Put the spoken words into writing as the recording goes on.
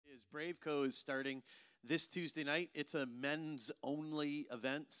Braveco is starting this Tuesday night. It's a men's-only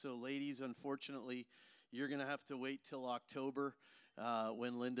event, so ladies, unfortunately, you're going to have to wait till October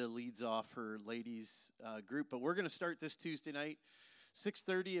when Linda leads off her ladies group. But we're going to start this Tuesday night,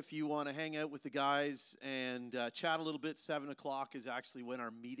 6:30 if you want to hang out with the guys and chat a little bit. 7 o'clock is actually when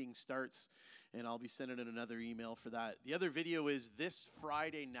our meeting starts, and I'll be sending in another email for that. The other video is this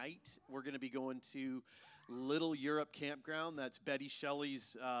Friday night. We're going to be going to Little Europe Campground. That's Betty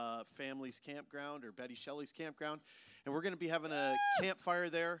Shelley's family's campground, or Betty Shelley's campground. And we're going to be having a campfire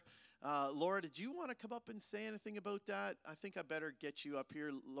there. Laura, did you want to come up and say anything about that? I think I better get you up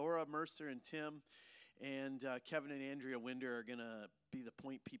here. Laura Mercer and Tim and Kevin and Andrea Winder are going to be the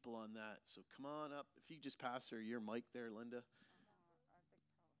point people on that. So come on up. If you just pass her your mic there, Linda.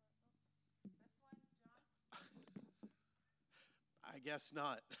 I guess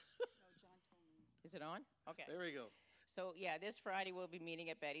not. Is it on? Okay. There we go. So, yeah, this Friday we'll be meeting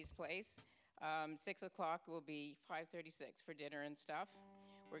at Betty's place. 6 o'clock will be 5:36 for dinner and stuff.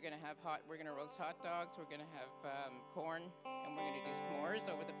 We're going to roast hot dogs. We're going to have corn, and we're going to do s'mores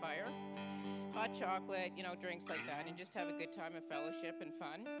over the fire. Hot chocolate, you know, drinks like that, and just have a good time of fellowship and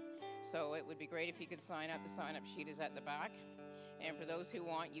fun. So it would be great if you could sign up. The sign-up sheet is at the back. And for those who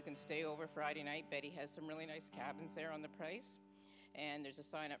want, you can stay over Friday night. Betty has some really nice cabins there on the price. And there's a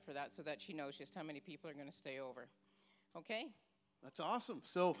sign up for that so that she knows just how many people are going to stay over. Okay? That's awesome.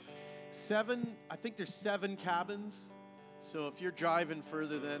 So I think there's 7 cabins. So if you're driving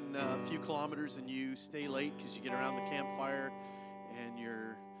further than a few kilometers and you stay late because you get around the campfire and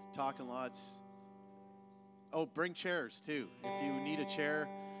you're talking lots. Oh, bring chairs too. If you need a chair.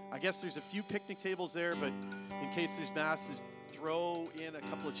 I guess there's a few picnic tables there, but in case there's masses, throw in a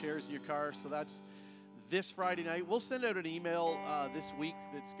couple of chairs in your car. So that's this Friday night. We'll send out an email this week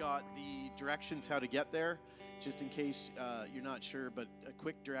that's got the directions how to get there, just in case you're not sure. But a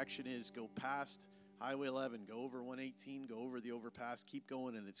quick direction is go past Highway 11, go over 118, go over the overpass, keep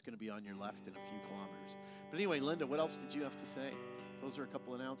going, and it's going to be on your left in a few kilometers. But anyway, Linda, what else did you have to say? Those are a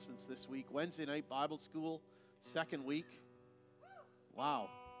couple announcements this week. Wednesday night Bible school, 2nd week. Wow.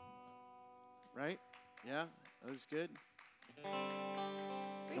 Right? Yeah, that was good.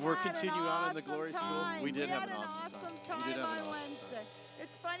 And we're continuing on in the Glory School. We did have an awesome time. On Wednesday.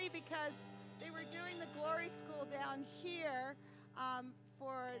 It's funny because they were doing the Glory School down here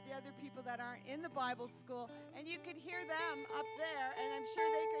for the other people that aren't in the Bible school, and you could hear them up there, and I'm sure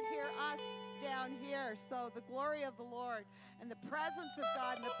they could hear us down here. So the glory of the Lord and the presence of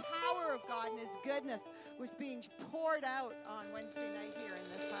God and the power of God and His goodness was being poured out on Wednesday night here in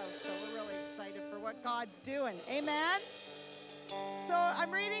this house. So we're really excited for what God's doing. Amen? So I'm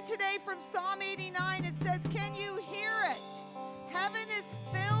reading today from Psalm 89. It says, "Can you hear it? Heaven is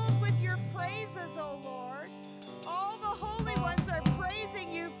filled with your praises, O Lord. All the holy ones are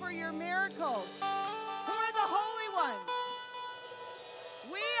praising you for your miracles." Who are the holy ones?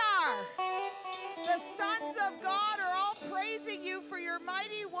 We are. The sons of God are all praising you for your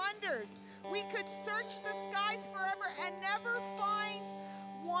mighty wonders. We could search the skies forever and never find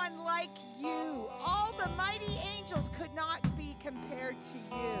one like you. All the mighty angels could not be compared to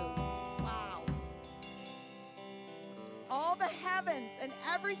you. Wow. All the heavens and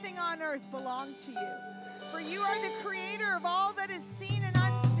everything on earth belong to you. For you are the creator of all that is seen and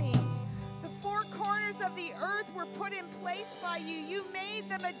unseen. The 4 corners of the earth were put in place by you. You made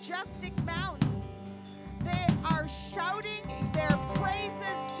the majestic mountains. They are shouting their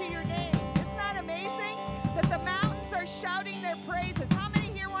praises to your name. Isn't that amazing? That the mountains are shouting their praises. How many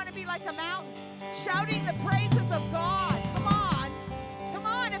here want to be like a mountain? Shouting the praises of God. Come on. Come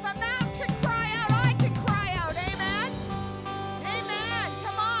on. If a mountain can cry out, I can cry out. Amen? Amen.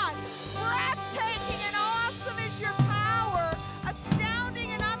 Come on. Breathtaking and awesome is your power.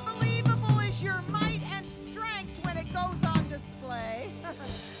 Astounding and unbelievable is your might and strength when it goes on display.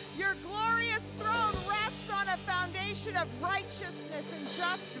 Your glorious throne rests on a foundation of righteousness and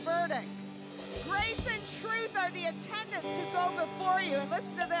just verdicts. Grace and truth are the attendants who go before you. And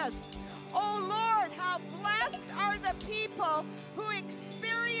listen to this. Oh Lord, how blessed are the people who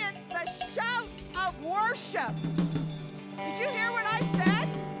experience the shout of worship. Did you hear what I said?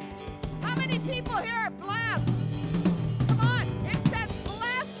 How many people here are blessed? Come on. It says,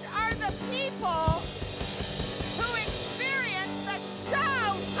 blessed are the people who experience the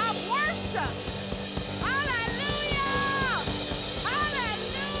shout of worship. Hallelujah!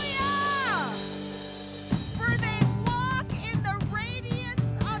 Hallelujah! For they walk in the radiance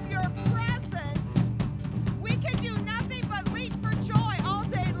of your presence. We can do nothing but leap for joy all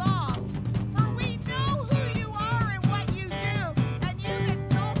day long. For we know who you are and what you do, and you've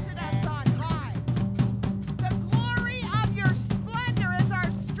exalted us on high.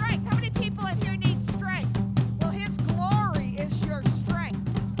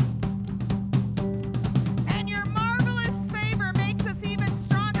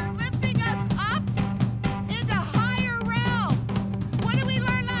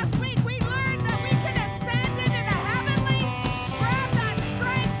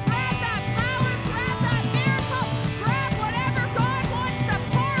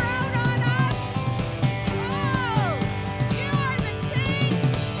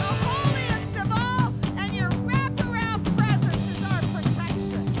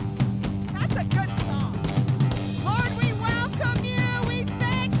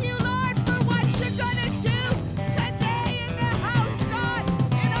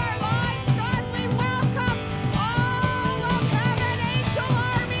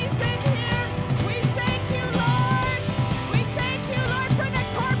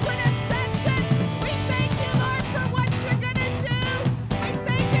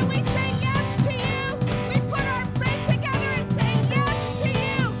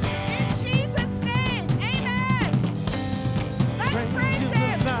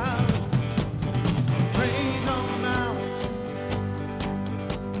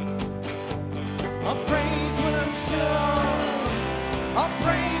 I'll praise when I'm sure. I'll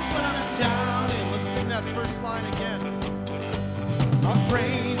praise when I'm doubting. Let's sing that first line again. I'll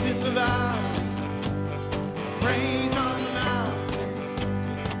praise in the valley. Praise on the mountain.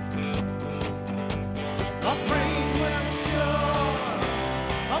 I'll praise when I'm sure.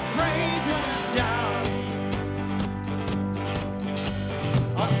 I'll praise when I'm doubting.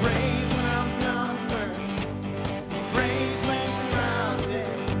 I'll praise when I'm numbered. Praise when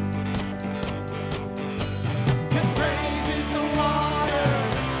surrounded. 'Cause praise is the water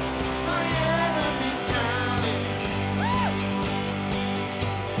my enemies drowning.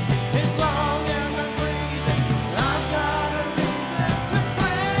 As long as I'm breathing, I've got a reason to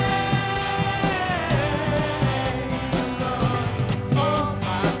praise.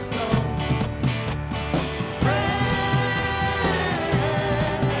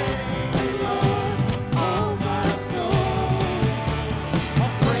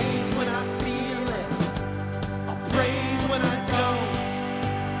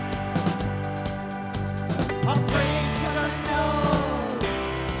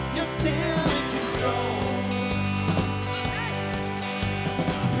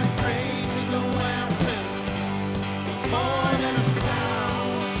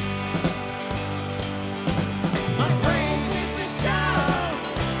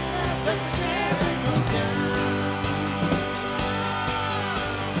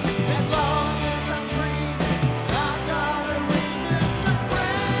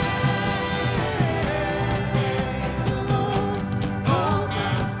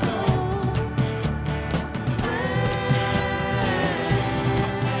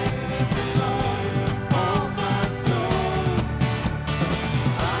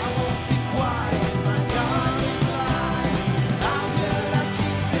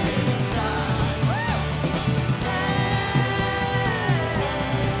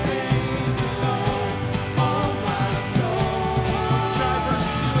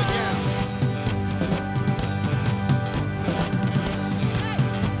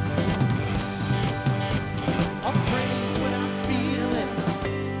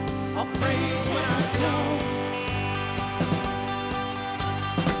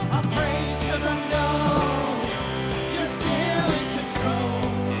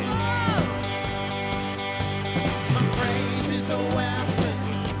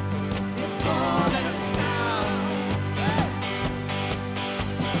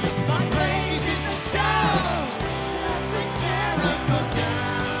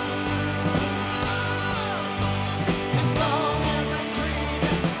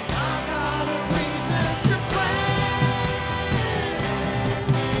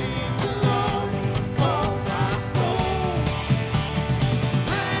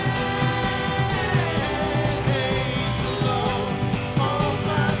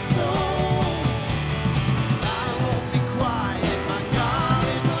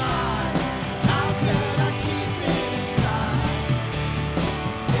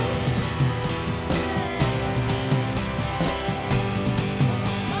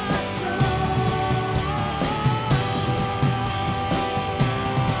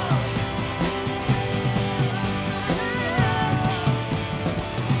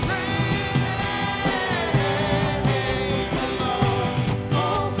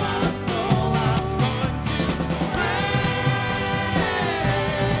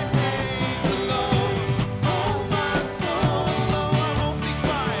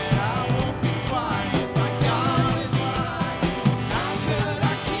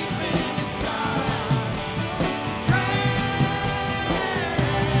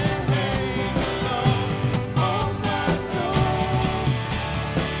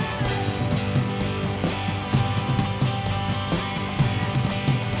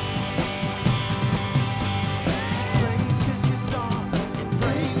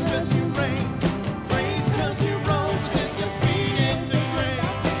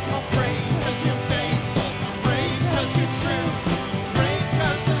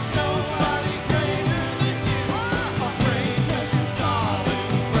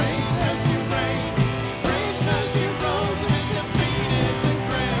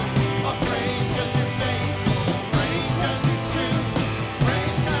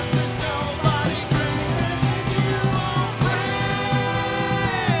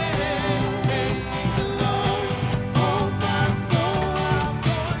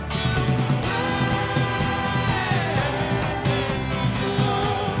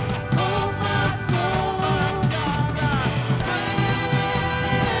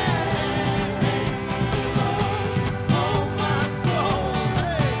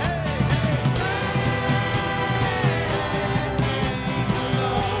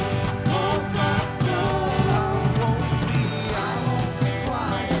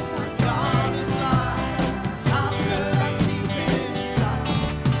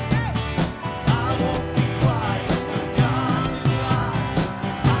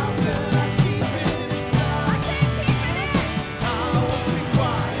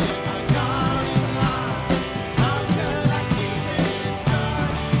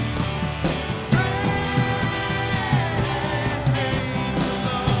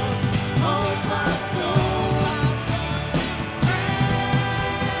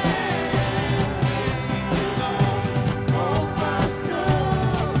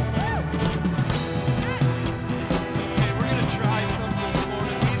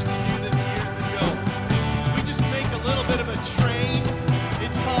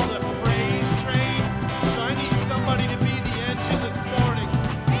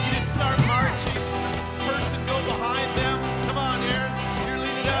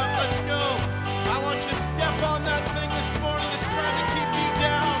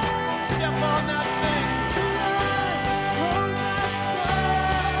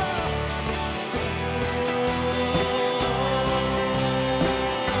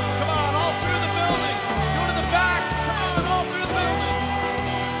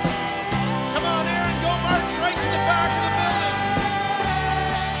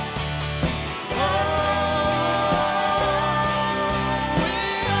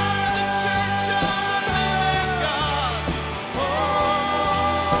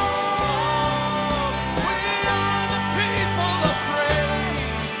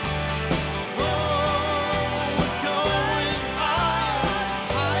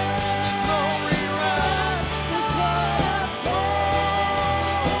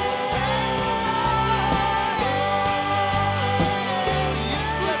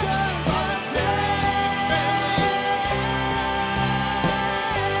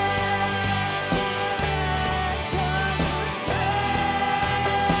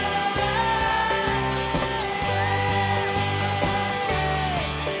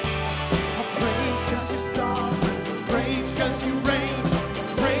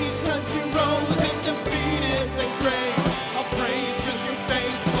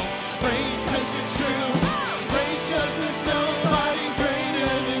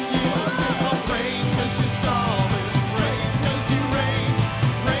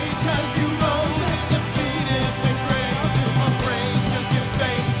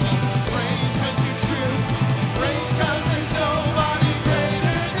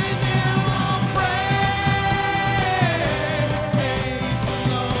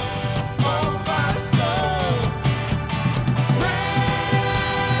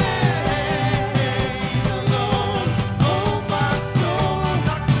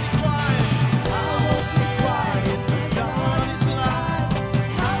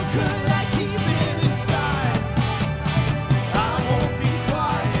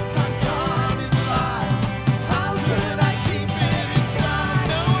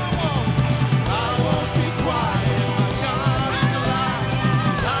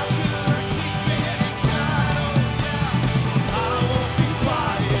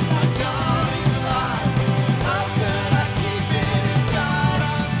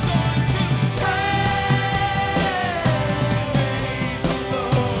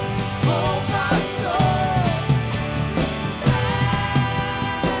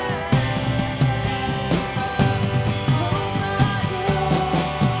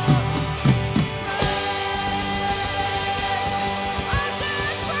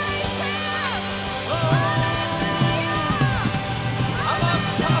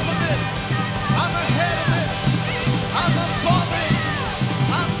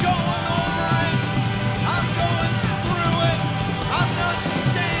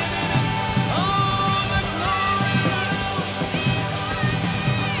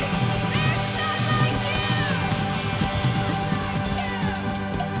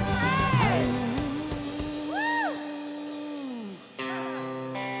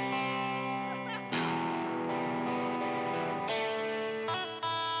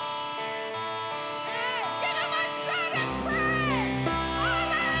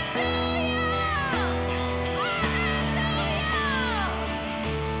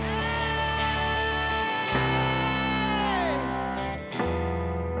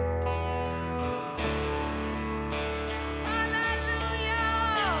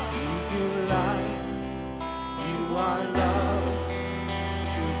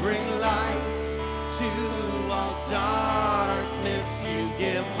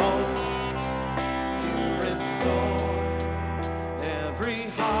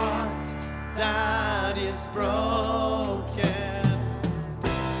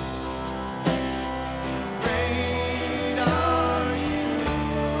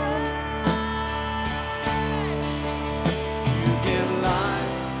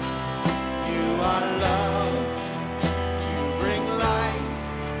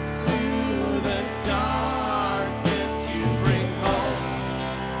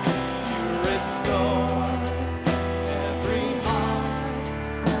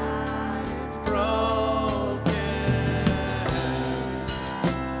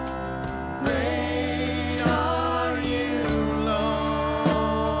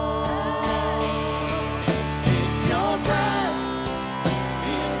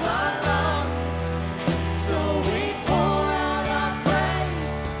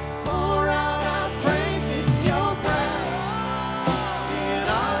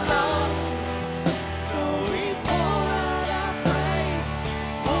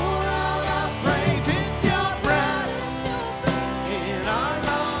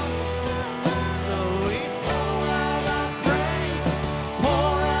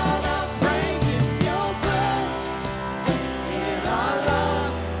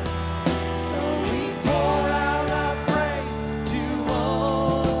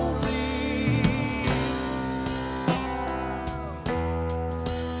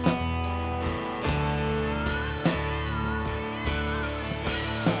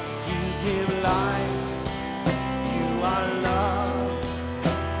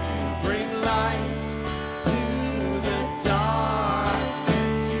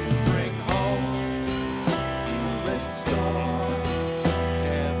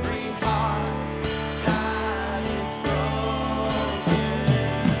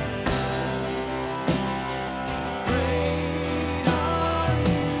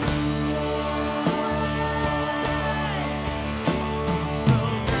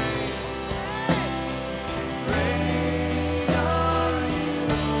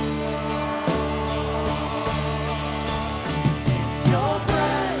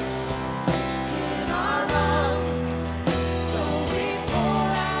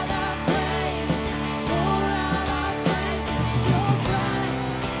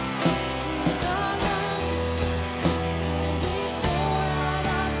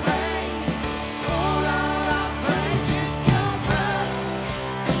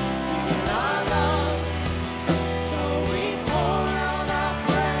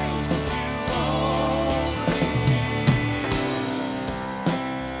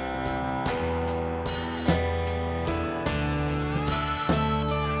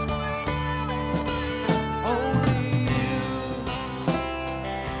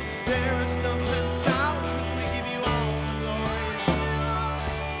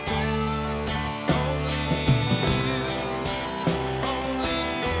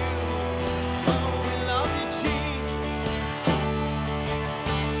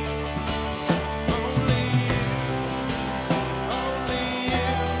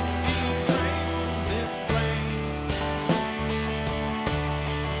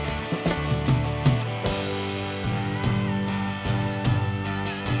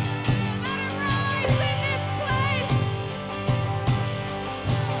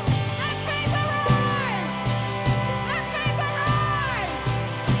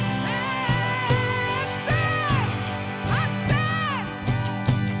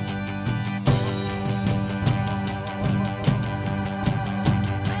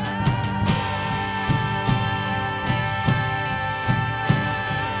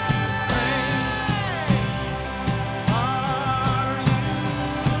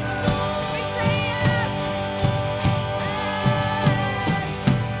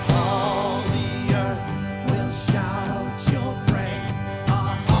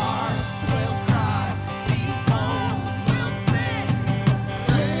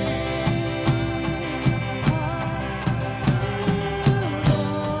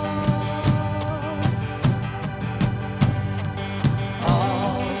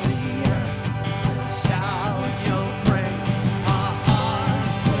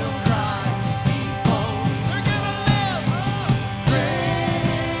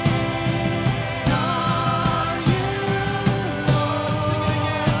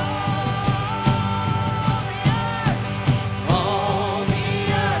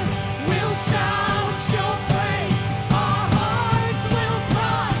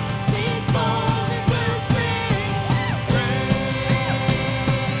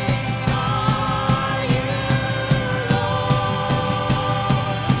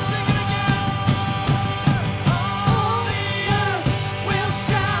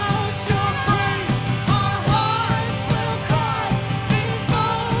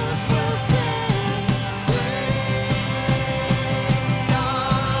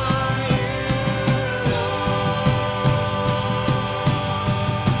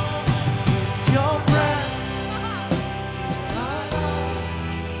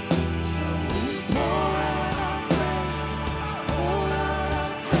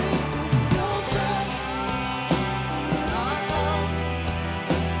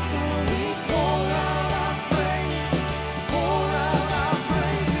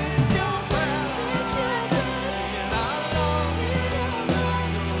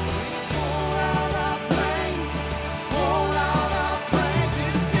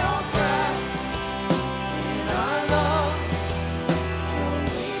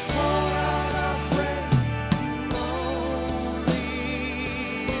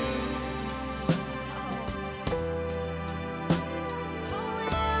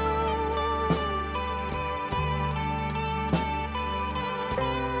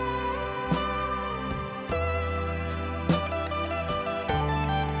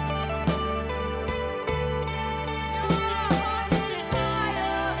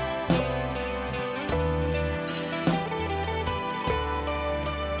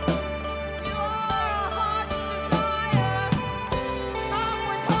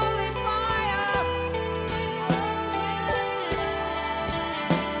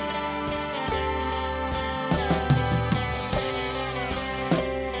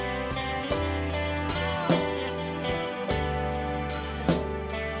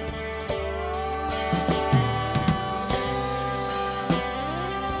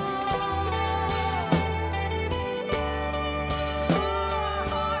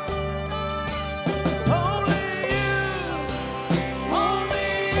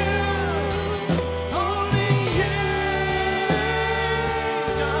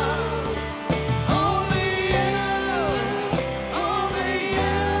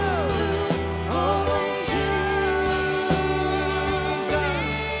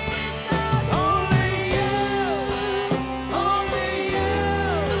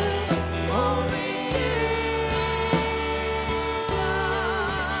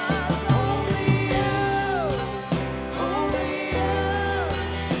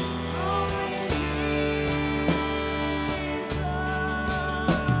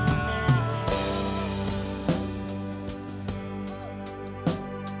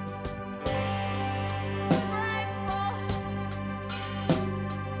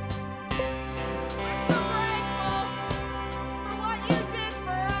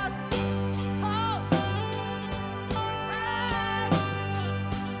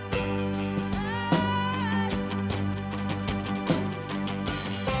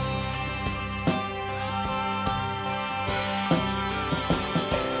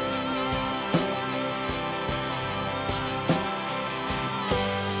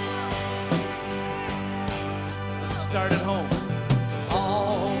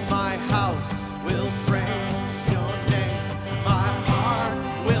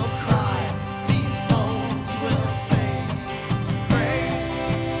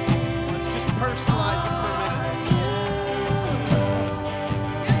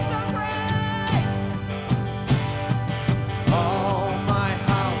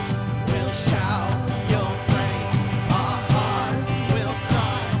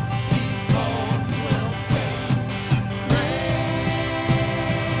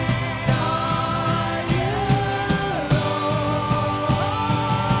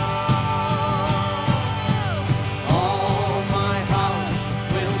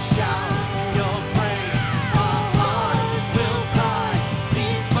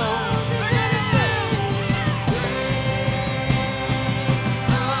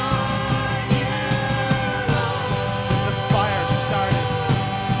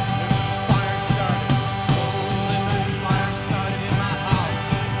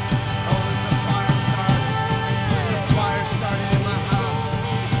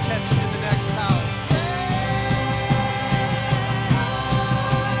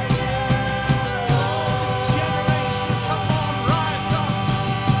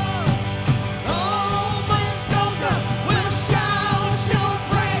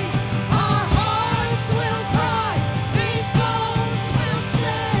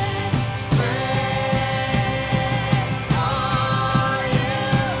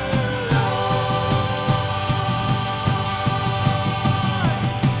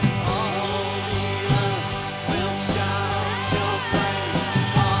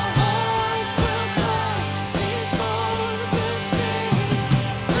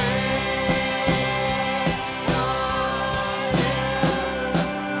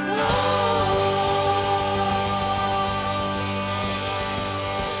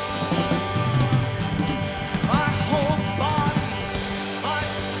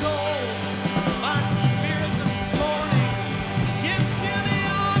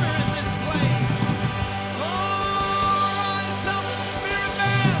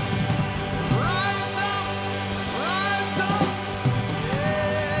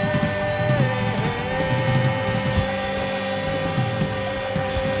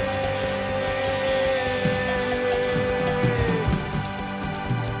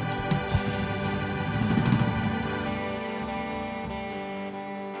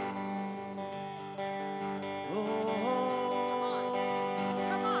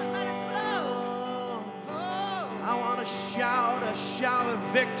 shout a shout of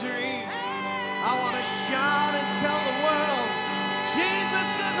victory. I want to shout and tell the world, Jesus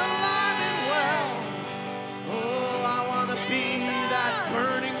is alive and well. Oh, I want to be that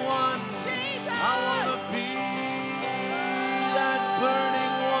burning one. I want to be that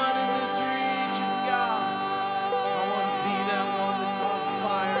burning one in this region, God. I want to be that one that's on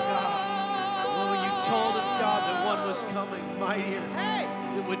fire, God. Oh, you told us, God, that one was coming mightier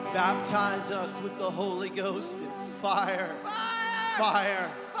that would baptize us with the Holy Ghost and fire. Fire.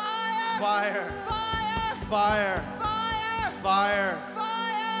 Fire. Fire. Fire.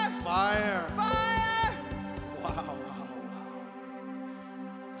 Fire. Wow, wow, wow.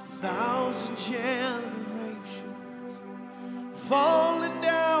 1,000 generations falling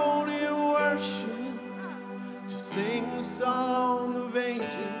down in worship to sing the song of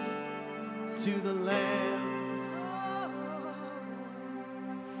ages to the Lamb.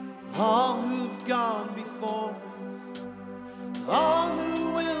 All who've gone before us, all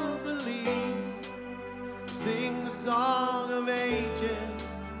who will believe, sing the song of ages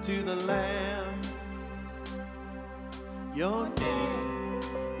to the Lamb. Your name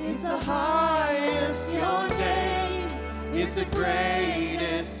is the highest, your name is the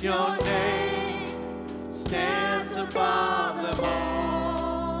greatest, your name stands above them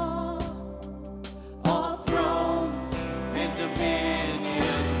all. All thrones and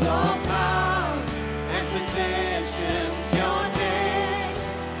dominions, all powers and positions, your name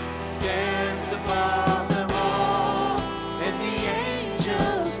stands above them all. And the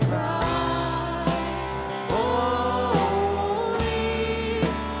angels cry, holy,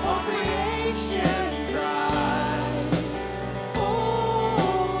 all creation cries,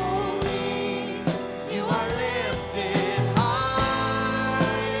 holy, you are lifted high.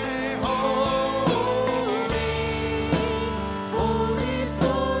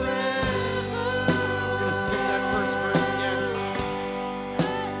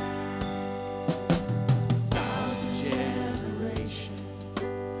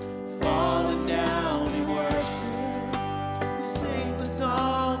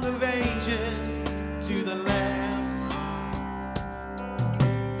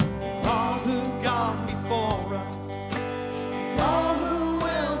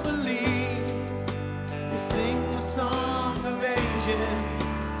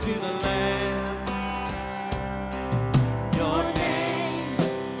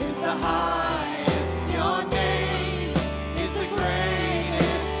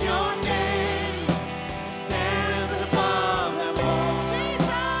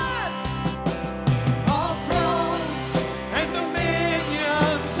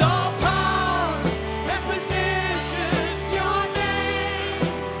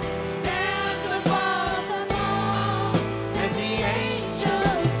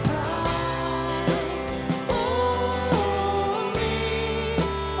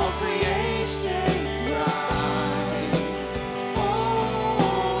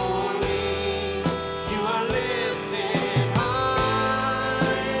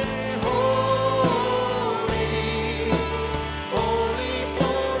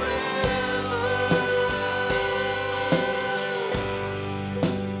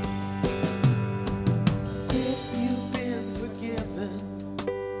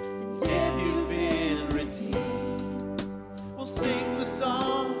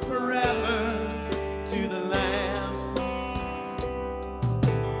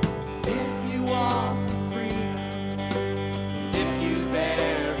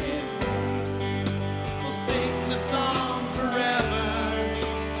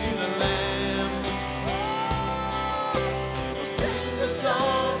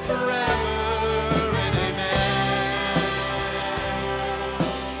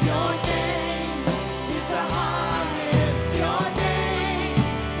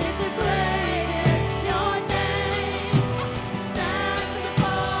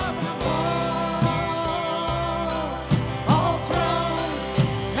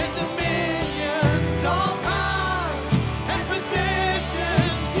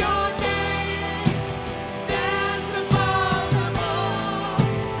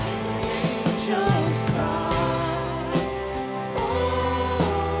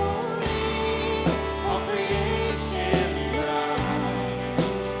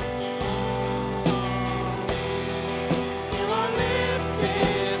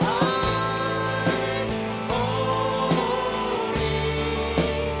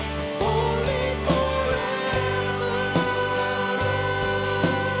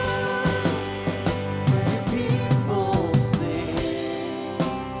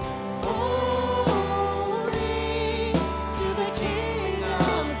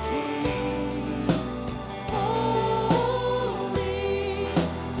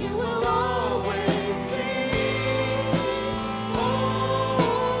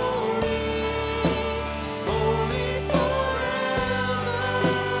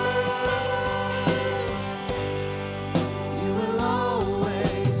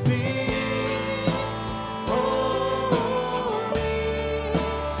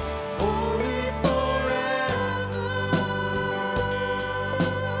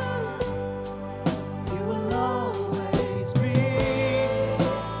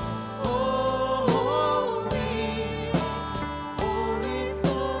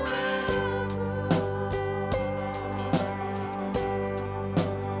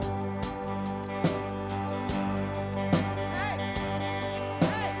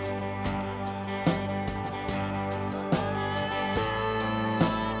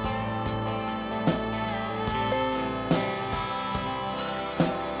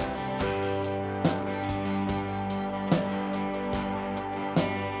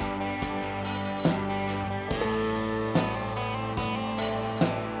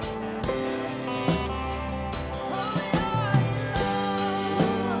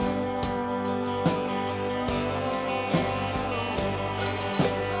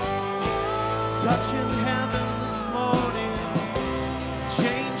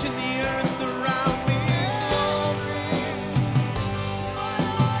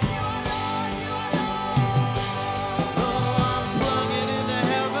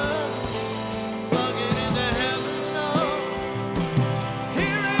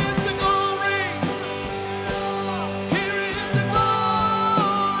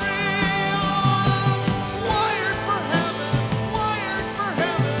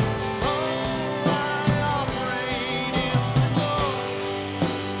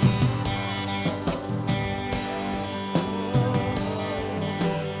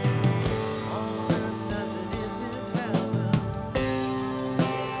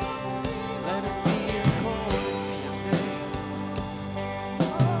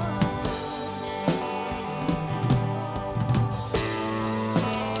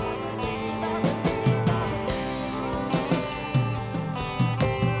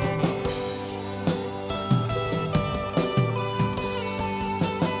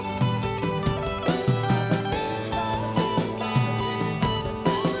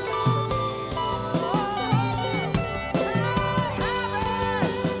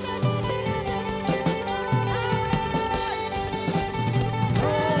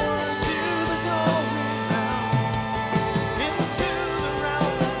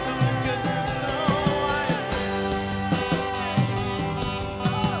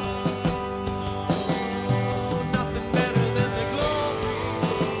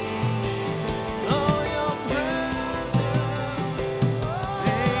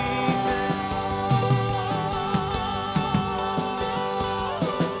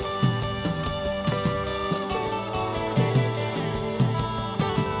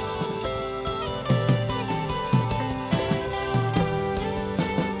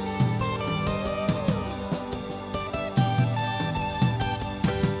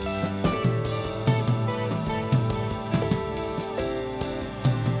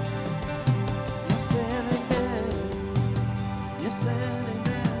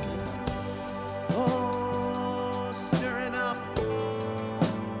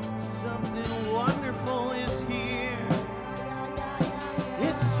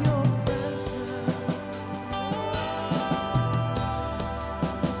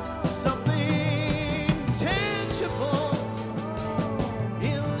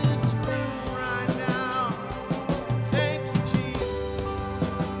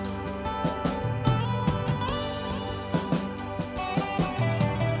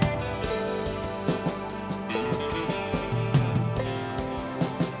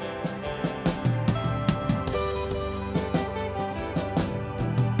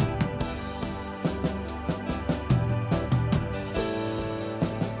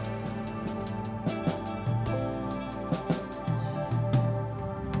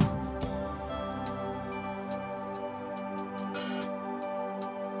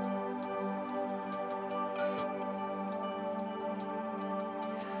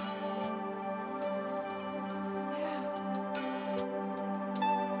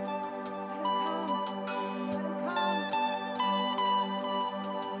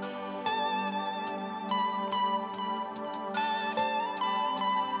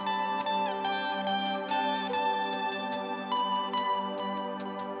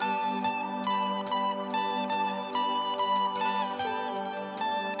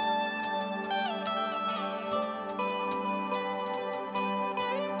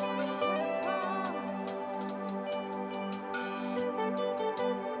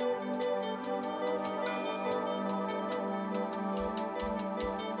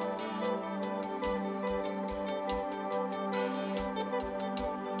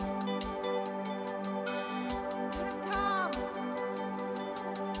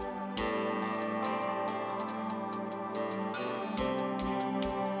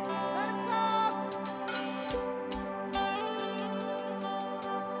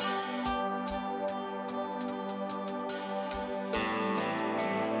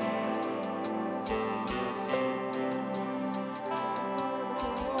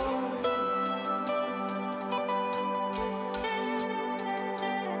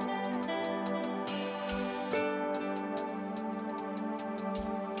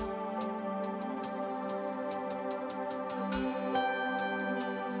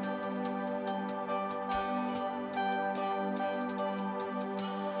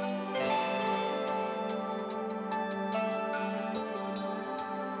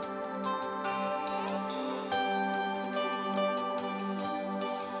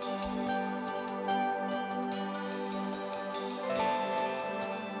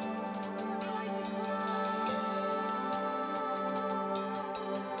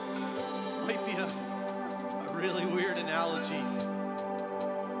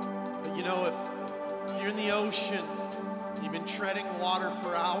 You know, if you're in the ocean, you've been treading water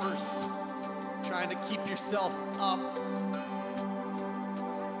for hours, trying to keep yourself up.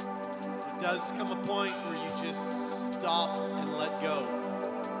 It does come a point where you just stop and let go.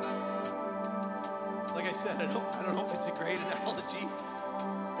 Like I said, I don't know if it's a great analogy,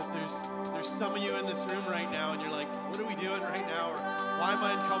 but there's some of you in this room right now, and you're like, what are we doing right now? Or why am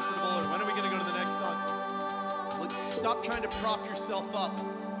I uncomfortable? Or when are we going to go to the next song? Let's stop trying to prop yourself up.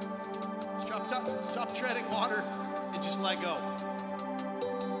 Stop treading water and just let go.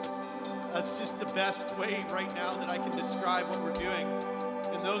 That's just the best way right now that I can describe what we're doing.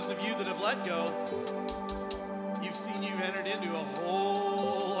 And those of you that have let go, you've seen you've entered into a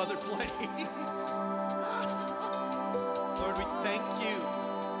whole other place. Lord, we thank you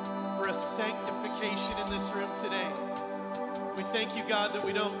for a sanctification in this room today. We thank you, God, that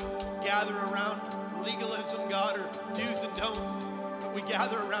we don't gather around legalism, God, or do's and don'ts, but we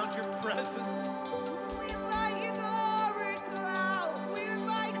gather around your presence.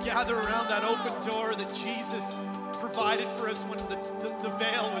 Gather around that open door that Jesus provided for us when the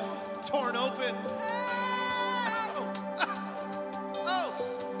veil was torn open. Oh.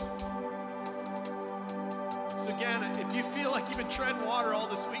 So again, if you feel like you've been treading water all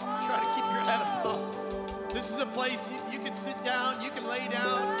this week, try to keep your head above. This is a place you can sit down, you can lay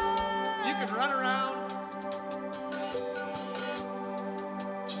down, you can run around.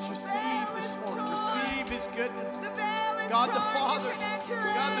 Just receive this morning. Receive his goodness. God the Father,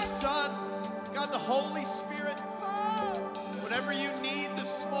 God the Son, God the Holy Spirit. Whatever you need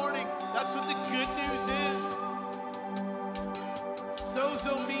this morning, that's what the good news is.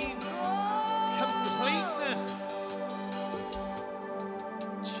 Sozo means completeness.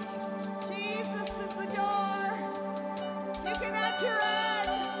 Jesus is the door. You can enter in.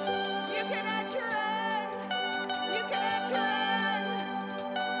 You can enter in. You can enter in.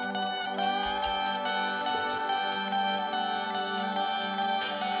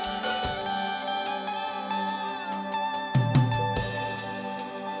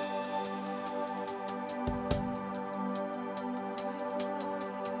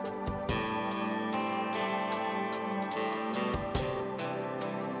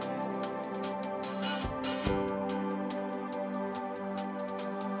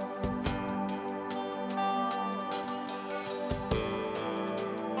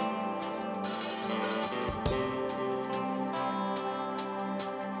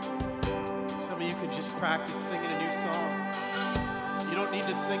 Practice singing a new song. You don't need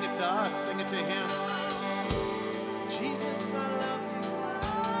to sing it to us, sing it to him. Jesus, I love you.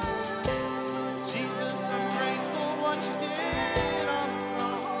 Jesus, I'm grateful what you did on the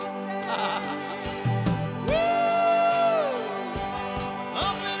cross. Woo!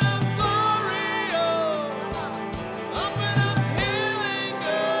 Open up glory, oh. Open up healing,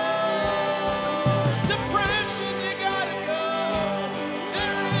 oh. Depression, you gotta go.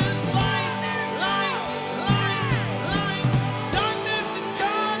 There is light, light. Darkness is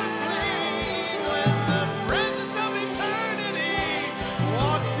gonna flee when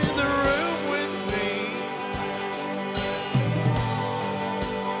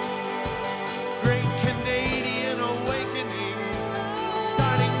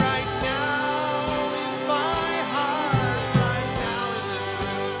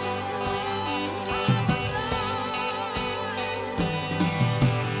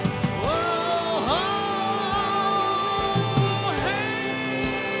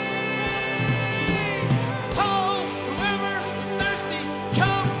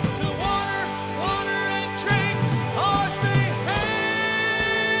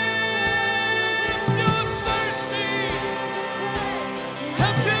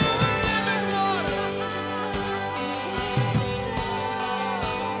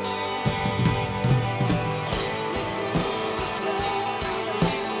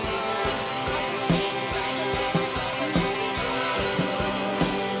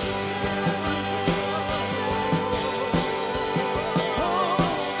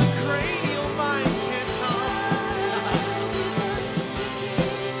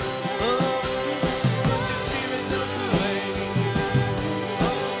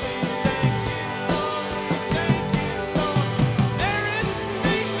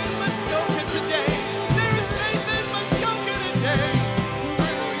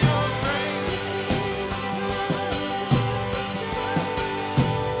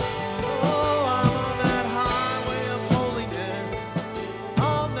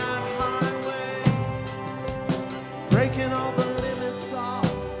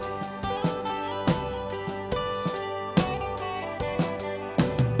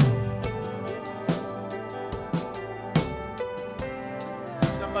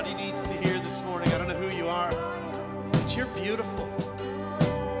Somebody needs to hear this morning. I don't know who you are, but you're beautiful.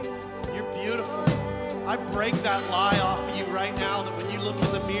 You're beautiful. I break that lie off of you right now that when you look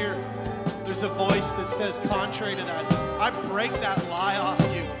in the mirror, there's a voice that says contrary to that. I break that lie off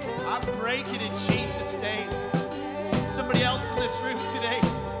of you. I break it in Jesus' name. Somebody else in this room today,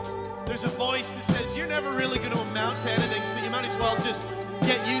 there's a voice that says you're never really going to amount to anything, so you might as well just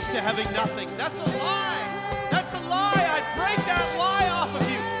get used to having nothing. That's a lie. That's a lie. I break that lie off of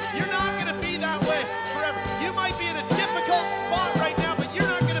you. You're not going to be that way forever. You might be in a difficult spot right now, but you're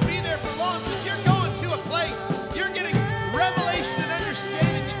not going to be there for long because you're going to a place. You're getting revelation and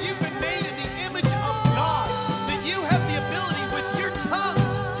understanding that you've been made in the image of God, that you have the ability with your tongue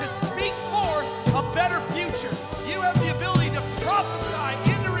to speak forth a better future. You have the ability to prophesy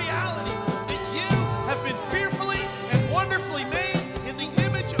into reality that you have been fearfully and wonderfully made in the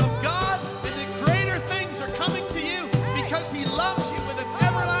image of God, and that greater things are coming to you because He loves you with an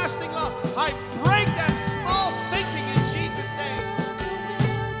everlasting love. I break that small thinking in Jesus' name.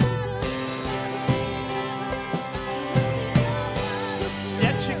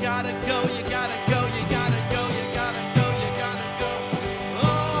 Yet you gotta go, you gotta go, you gotta go, you gotta go, you gotta go.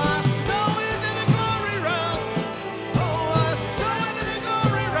 Oh, I sow into the glory realm. Oh, I sow into the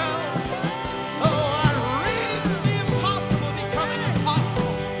glory realm. Oh, I read the impossible becoming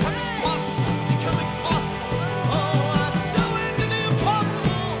impossible, becoming possible, becoming possible. Oh, I sow into the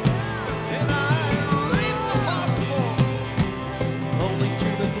impossible, and I reap the possible. Only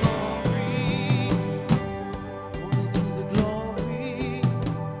through the glory, only through the glory.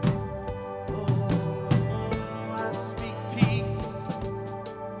 Oh, I speak peace,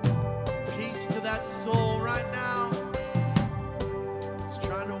 peace to that soul right now. It's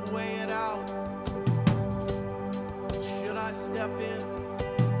trying to weigh it out. Should I step in?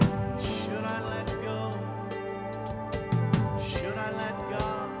 Should I let go? Should I let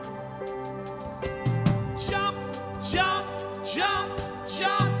God? Jump, jump, jump,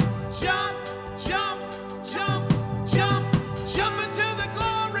 jump, jump, jump, jump, jump, jump into the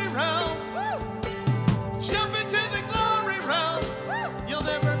glory realm. Jump into the glory realm. You'll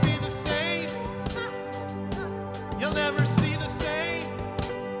never be the same. You'll never see the same.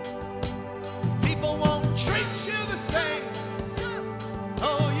 People won't treat you the same.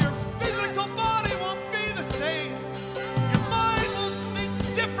 Oh, your physical body won't be the same. Your mind will think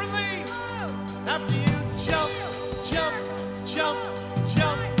differently after you jump, jump, jump,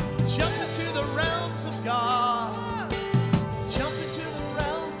 jump, jump into the realms of God. Jump into the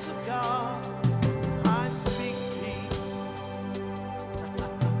realms of God. I speak peace.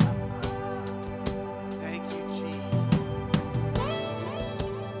 Thank you, Jesus.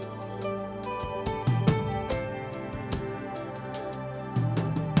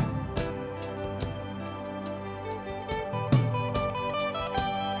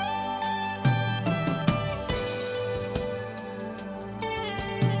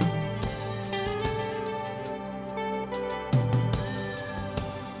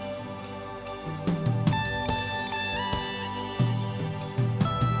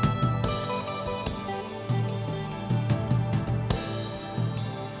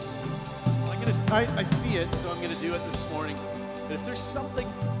 I see it, so I'm going to do it this morning. But if there's something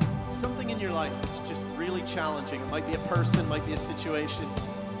in your life that's just really challenging, it might be a person, might be a situation,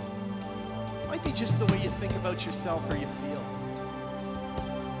 it might be just the way you think about yourself or you feel.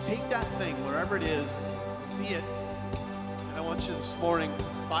 Take that thing, wherever it is, see it, and I want you this morning,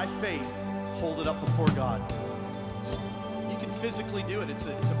 by faith, hold it up before God. Just, you can physically do it. It's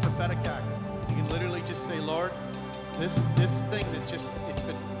a prophetic act. You can literally just say, Lord, this thing that just, it's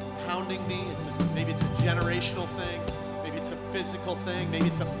been hounding me, maybe it's a generational thing, maybe it's a physical thing, maybe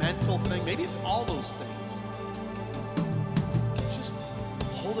it's a mental thing, maybe it's all those things. Just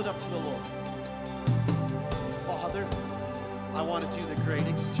hold it up to the Lord. Say, Father, I want to do the great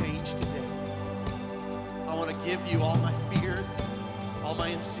exchange today. I want to give you all my fears, all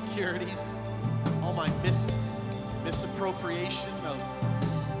my insecurities, all my misappropriation of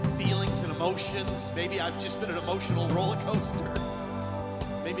feelings and emotions. Maybe I've just been an emotional roller coaster.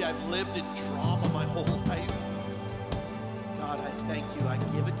 Maybe I've lived in trauma my whole life. God, I thank you. I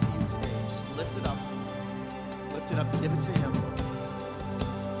give it to you today. Just lift it up. Lift it up. Give it to Him.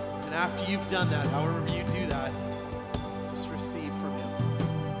 And after you've done that, however you do that, just receive from Him.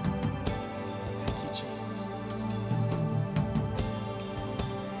 Thank you, Jesus.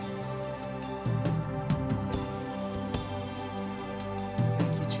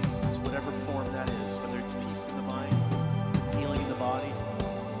 Thank you, Jesus. Whatever form that is, whether it's peace in the mind, healing in the body,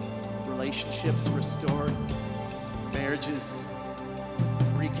 relationships restored, marriages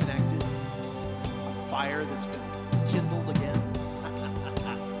reconnected, a fire that's been kindled again.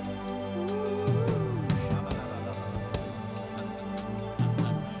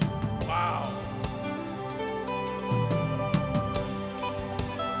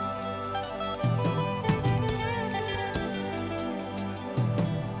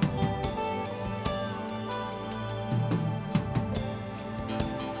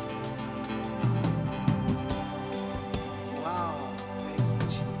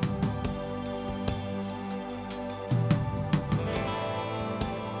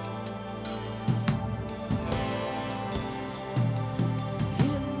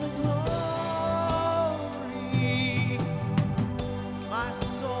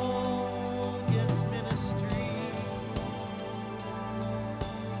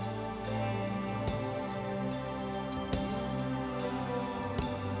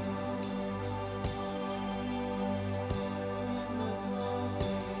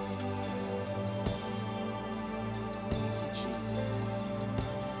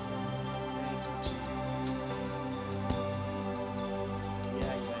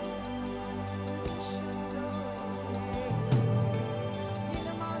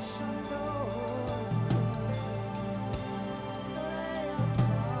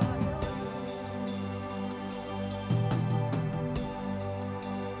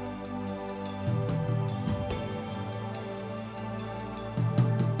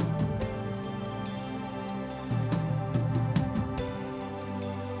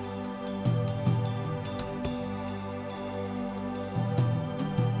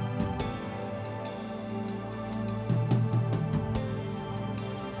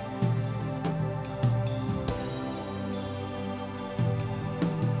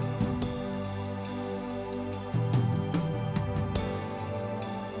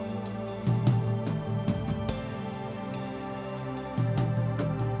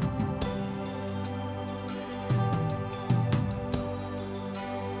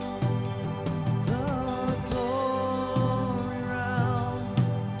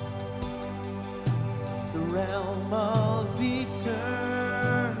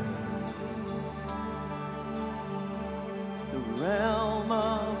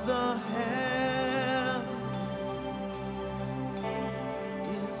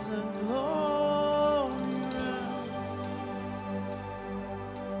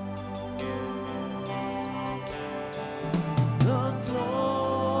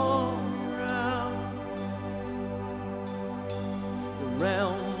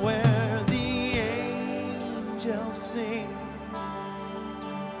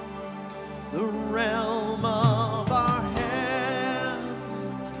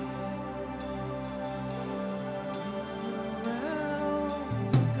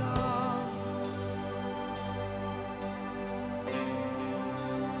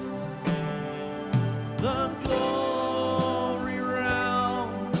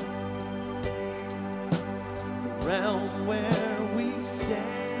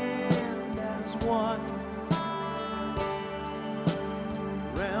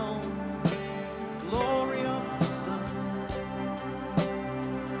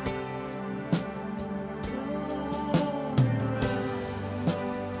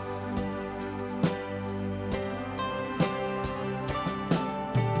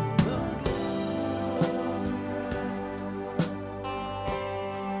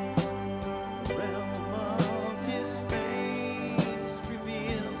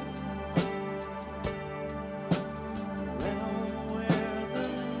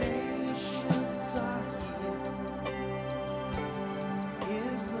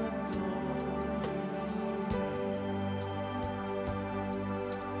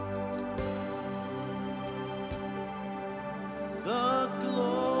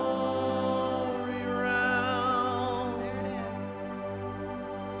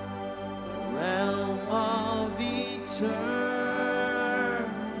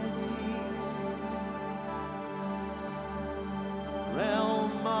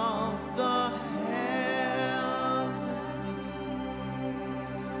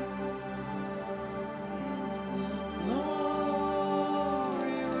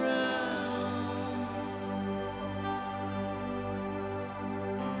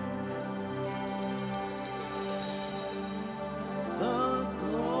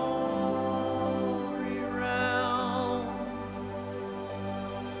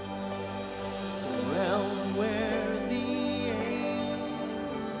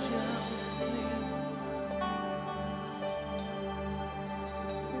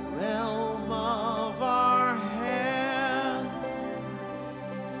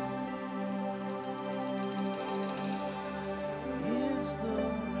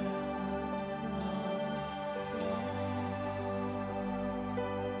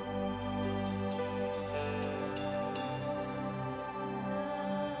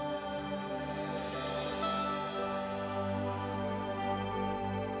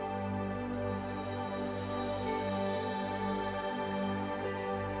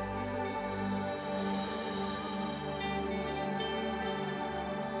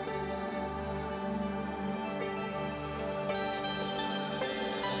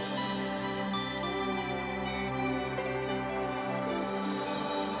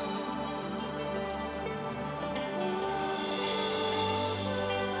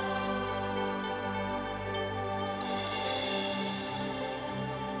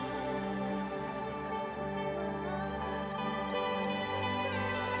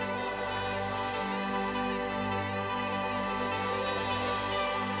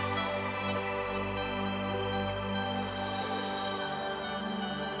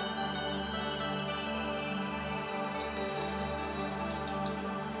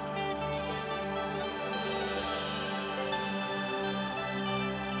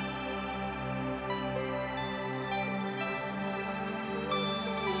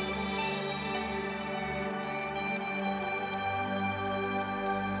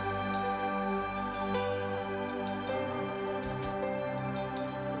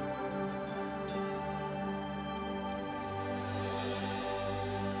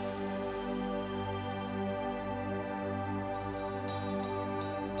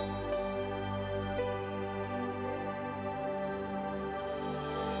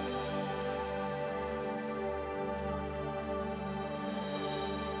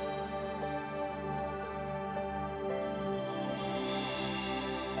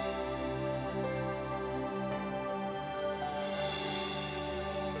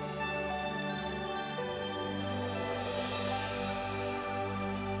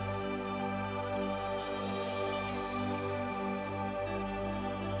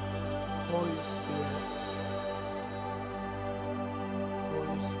 Holy Spirit.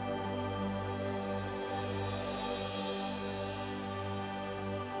 Holy Spirit.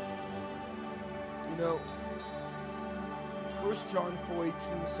 You know, 1 John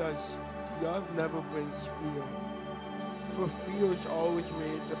 4:18 says, love never brings fear, for fear is always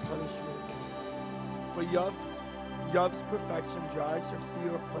related to punishment. But love's perfection drives the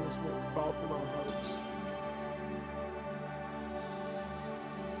fear of punishment far from our hearts.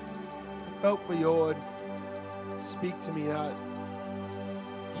 I felt the Lord speak to me that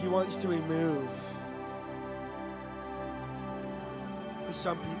He wants to remove, for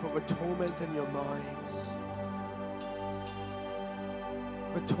some people, the torment in your minds.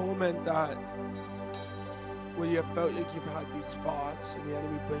 The torment that where you felt like you've had these thoughts and the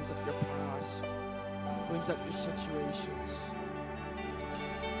enemy brings up your past, brings up your situations.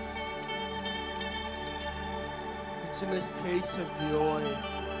 It's in this place of joy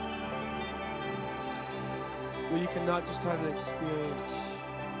where you can not just have an experience,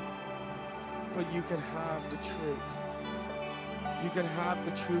 but you can have the truth. You can have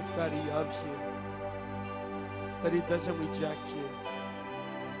the truth that He loves you, that He doesn't reject you.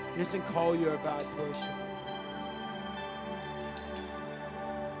 He doesn't call you a bad person.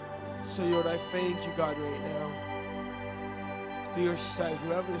 So Lord, I thank you, God, right now. Dear said,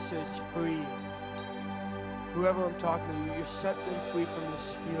 whoever this is free, whoever I'm talking to you, you set them free from the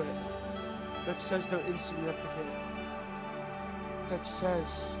spirit that says they're insignificant, that says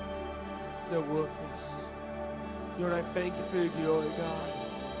they're worthless. Lord, I thank you for your glory, God.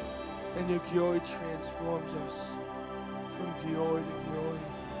 And your glory transforms us from glory to glory.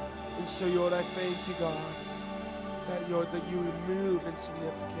 And so, Lord, I thank you, God, that, Lord, that you remove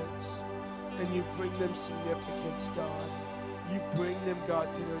insignificance and you bring them significance, God. You bring them, God,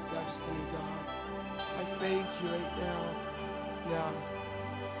 to their destiny, God. I thank you right now. Yeah.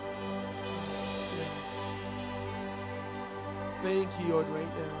 Thank you, Lord,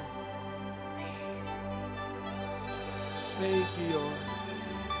 right now. Thank you, Lord.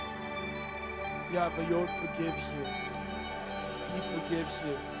 Yeah, but Lord forgives you. He forgives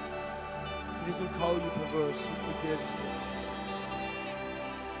you. He doesn't call you perverse. He forgives you.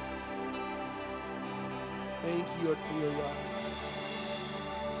 Thank you, Lord, for your love.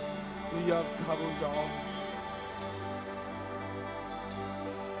 Your love covers all.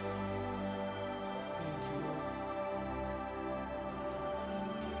 Thank you, Lord.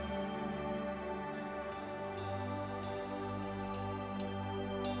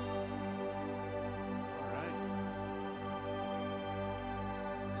 All right.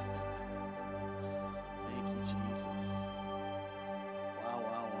 Thank you, Jesus. Wow,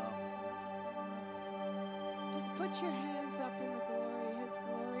 wow, wow. Just put your hands up in the glory. His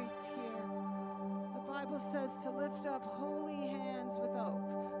glory's here. The Bible says to lift up holy hands without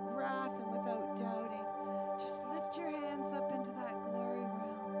wrath and without doubting. Just lift your hands up into that glory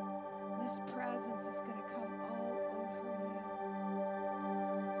realm. This presence is going to come all over you.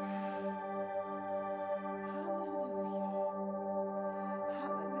 Hallelujah.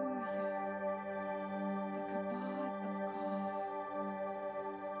 Hallelujah. The kabod of God.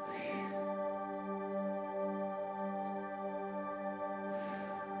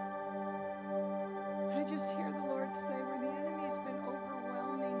 I just hear the Lord say, where the enemy's been over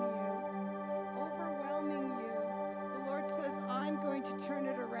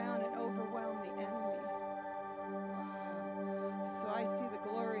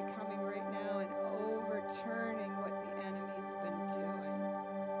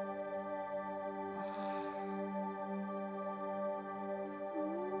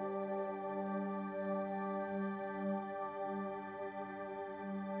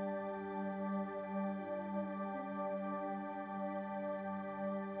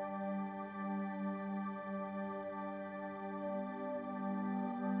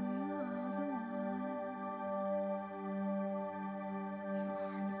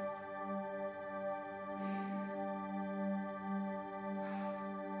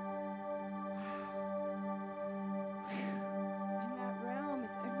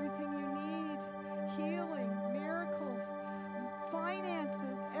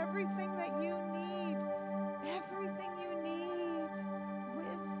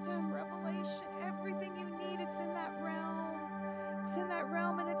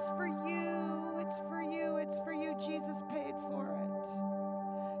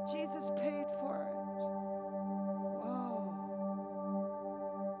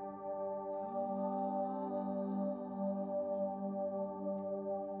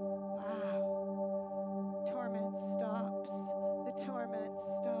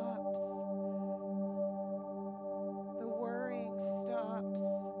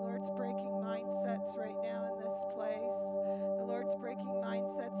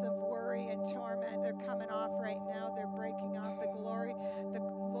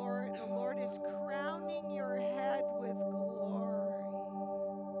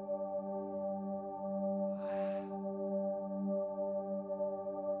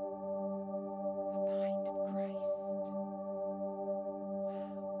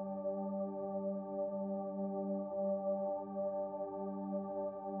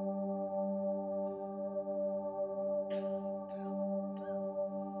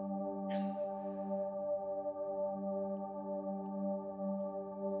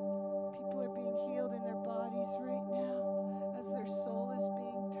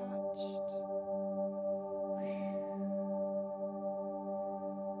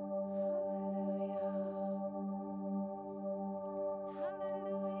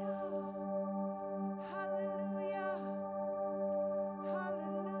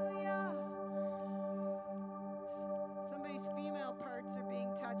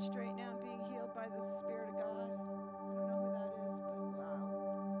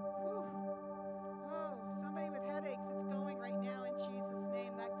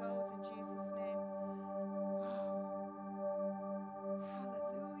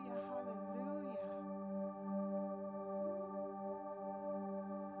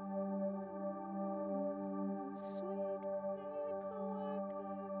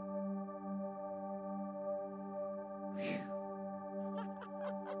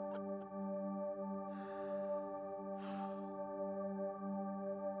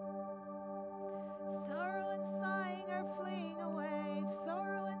Sorrow and sighing are fleeing away.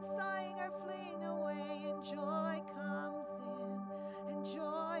 Sorrow and sighing are fleeing away. And joy comes in. And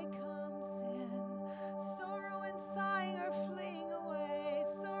joy comes in. Sorrow and sighing are fleeing away.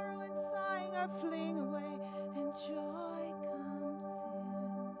 Sorrow and sighing are fleeing away. And joy comes in.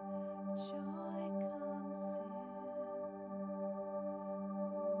 Joy comes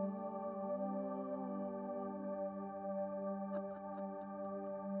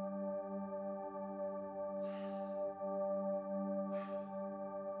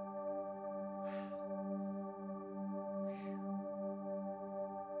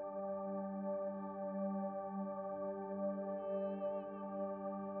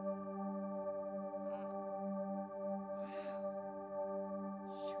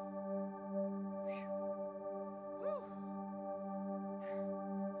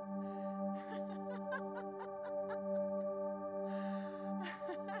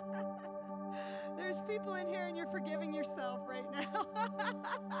There's people in here and you're forgiving yourself right now.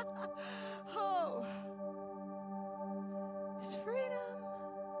 Oh, there's freedom.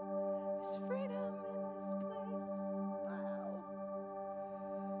 There's freedom in this place. Wow.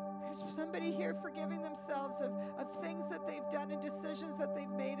 There's somebody here forgiving themselves of things that they've done and decisions that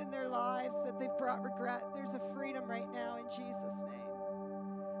they've made in their lives that they've brought regret. There's a freedom right now in Jesus' name.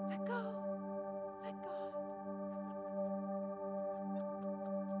 Let go. Let God.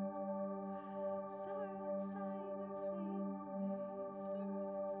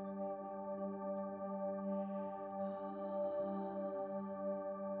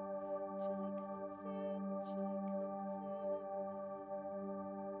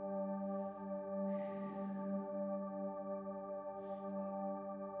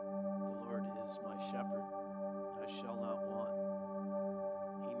 Shepherd, I shall not want.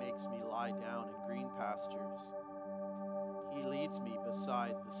 He makes me lie down in green pastures. He leads me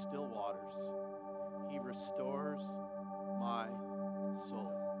beside the still waters. He restores my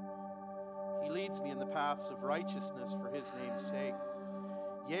soul. He leads me in the paths of righteousness for his name's sake.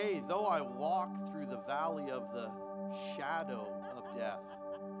 Yea, though I walk through the valley of the shadow of death,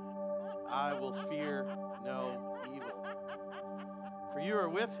 I will fear no evil. For you are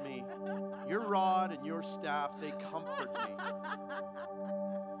with me, your rod and your staff, they comfort me.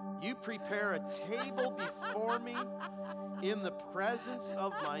 You prepare a table before me in the presence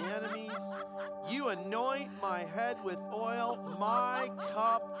of my enemies. You anoint my head with oil, my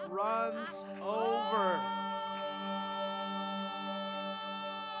cup runs over.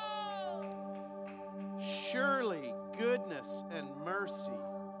 Surely goodness and mercy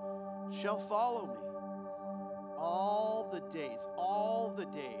shall follow me. All the days, all the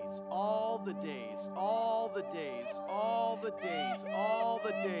days, all the days, all the days, all the days, all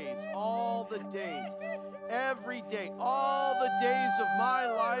the days, all the days, every day, all the days of my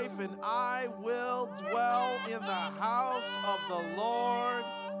life, and I will dwell in the house of the Lord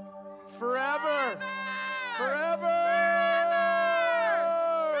forever. Forever.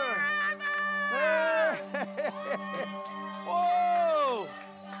 Whoa.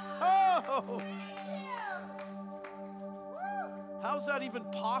 Oh. How's that even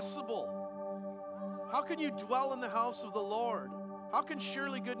possible? How can you dwell in the house of the Lord? How can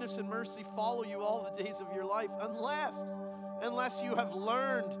surely goodness and mercy follow you all the days of your life unless you have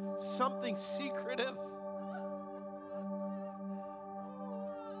learned something secretive?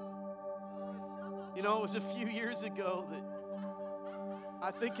 You know, it was a few years ago that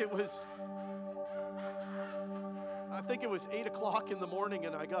I think it was 8 o'clock in the morning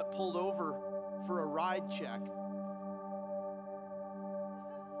and I got pulled over for a ride check.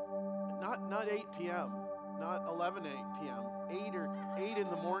 Not 8 p.m., not 11 p.m., 8 in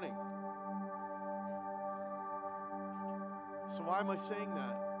the morning. So why am I saying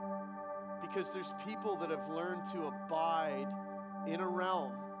that? Because there's people that have learned to abide in a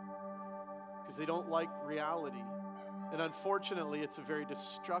realm because they don't like reality. And unfortunately, it's a very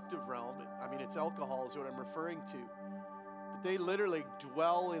destructive realm. I mean, it's alcohol is what I'm referring to. But they literally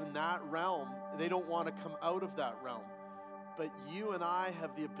dwell in that realm. They don't want to come out of that realm. But you and I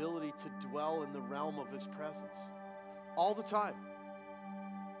have the ability to dwell in the realm of his presence all the time.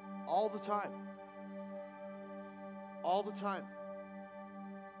 All the time. All the time.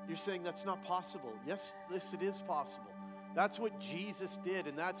 You're saying that's not possible. Yes, it is possible. That's what Jesus did,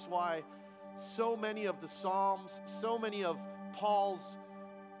 and that's why so many of the Psalms, so many of Paul's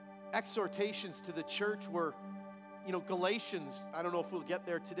exhortations to the church were, Galatians, I don't know if we'll get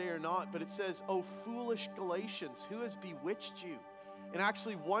there today or not, but it says, "Oh, foolish Galatians, who has bewitched you?" And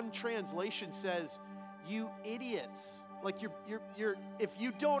actually one translation says, You idiots. Like if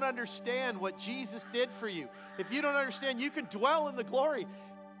you don't understand what Jesus did for you, if you don't understand you can dwell in the glory,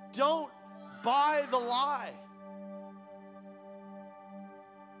 don't buy the lie.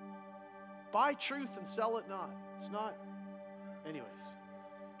 Buy truth and sell it not. It's not. Anyways,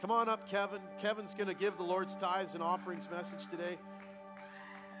 come on up, Kevin. Kevin's going to give the Lord's tithes and offerings message today.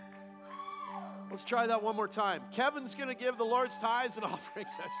 Let's try that one more time. Kevin's going to give the Lord's tithes and offerings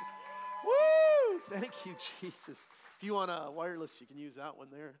message. Woo! Thank you, Jesus. If you want a wireless, you can use that one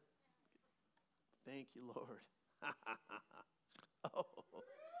there. Thank you, Lord. Oh.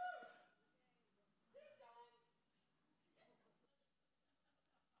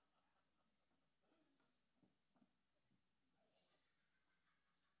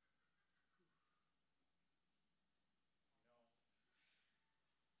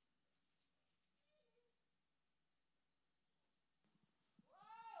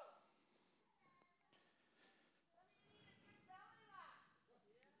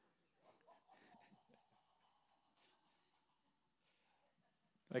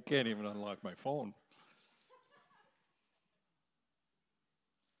 I can't even unlock my phone.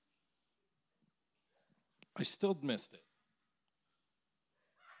 I still missed it.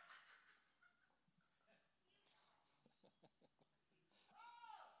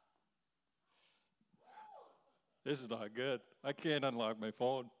 This is not good. I can't unlock my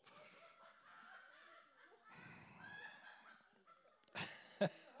phone. There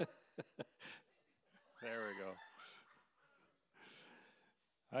we go.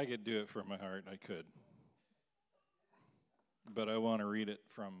 I could do it from my heart, I could. But I want to read it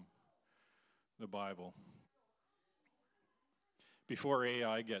from the Bible. Before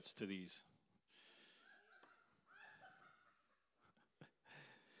AI gets to these.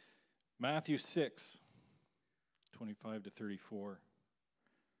 Matthew 6, 25 to 34.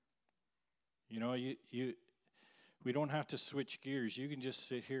 You know, we don't have to switch gears. You can just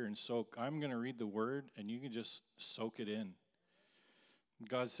sit here and soak. I'm going to read the word, and you can just soak it in.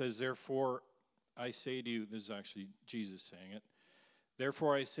 God says, therefore, I say to you, this is actually Jesus saying it,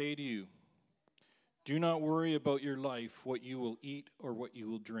 therefore I say to you, do not worry about your life, what you will eat or what you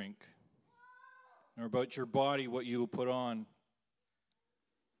will drink, or about your body, what you will put on.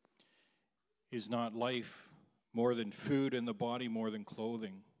 Is not life more than food and the body more than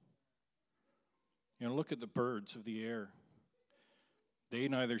clothing? You know, look at the birds of the air. They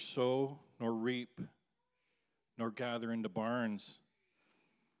neither sow nor reap nor gather into barns,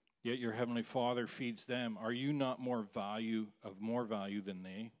 yet your heavenly Father feeds them. Are you not more value than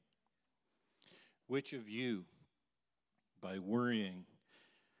they? Which of you, by worrying,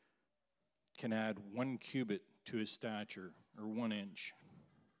 can add 1 cubit to his stature, or 1 inch?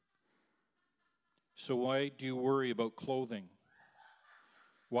 So why do you worry about clothing?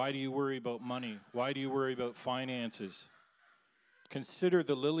 Why do you worry about money? Why do you worry about finances? Consider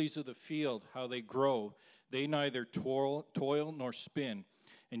the lilies of the field, how they grow. They neither toil nor spin.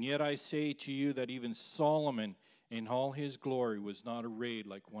 And yet I say to you that even Solomon in all his glory was not arrayed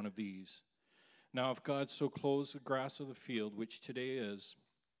like one of these. Now if God so clothes the grass of the field, which today is,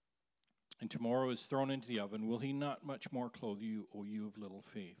 and tomorrow is thrown into the oven, will he not much more clothe you, O you of little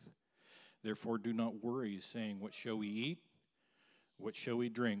faith? Therefore do not worry, saying, what shall we eat? What shall we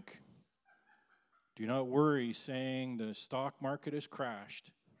drink? Do not worry, saying, the stock market has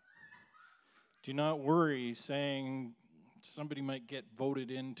crashed. Do not worry, saying, somebody might get voted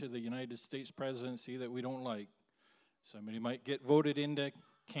into the United States presidency that we don't like. Somebody might get voted into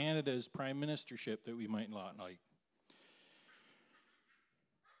Canada's prime ministership that we might not like.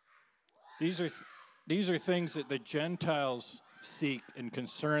 These are things that the Gentiles seek and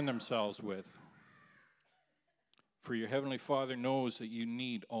concern themselves with. For your heavenly Father knows that you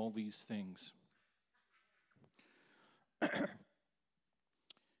need all these things. But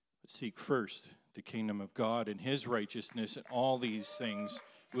seek first the kingdom of God and his righteousness, and all these things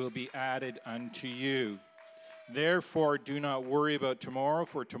will be added unto you. Therefore, do not worry about tomorrow,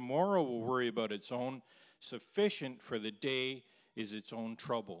 for tomorrow will worry about its own. Sufficient for the day is its own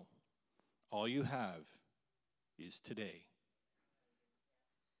trouble. All you have is today.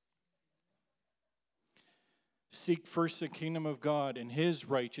 Seek first the kingdom of God and his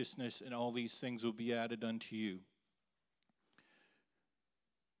righteousness, and all these things will be added unto you.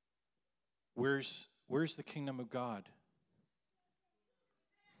 Where's the kingdom of God?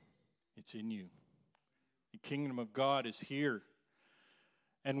 It's in you. The kingdom of God is here.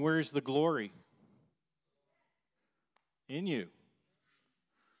 And where's the glory? In you.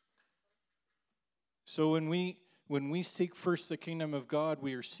 So when we seek first the kingdom of God,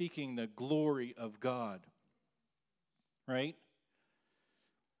 we are seeking the glory of God. Right?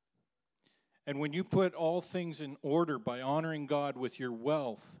 And when you put all things in order by honoring God with your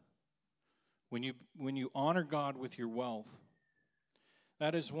wealth, when you honor God with your wealth,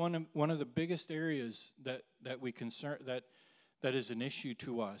 that is one of the biggest areas that we concern that is an issue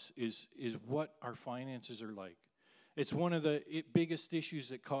to us is what our finances are like. It's one of the biggest issues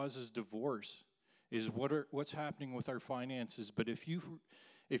that causes divorce is what's happening with our finances. But if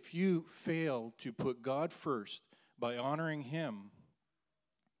you fail to put God first by honoring Him,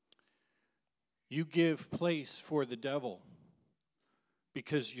 you give place for the devil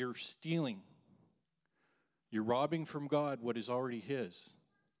because you're stealing. You're robbing from God what is already His.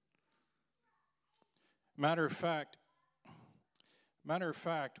 Matter of fact,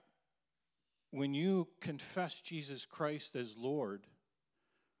 when you confess Jesus Christ as Lord,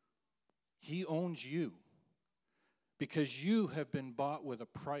 He owns you because you have been bought with a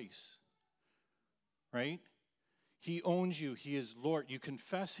price, right? He owns you. He is Lord. You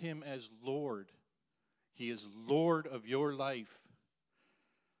confess Him as Lord. He is Lord of your life.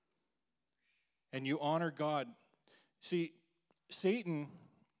 And you honor God. See, Satan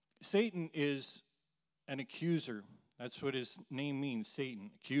is an accuser. That's what his name means,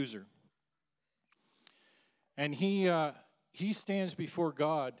 Satan, accuser. And he stands before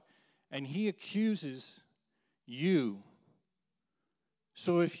God and he accuses you.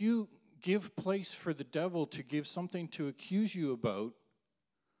 So if you give place for the devil to give something to accuse you about,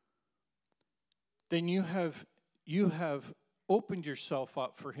 then you have opened yourself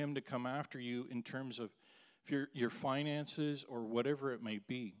up for him to come after you in terms of your finances or whatever it may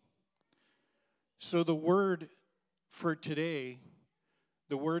be. So the word for today,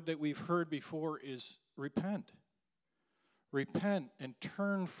 the word that we've heard before is repent. Repent and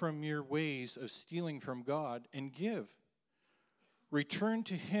turn from your ways of stealing from God and give. Return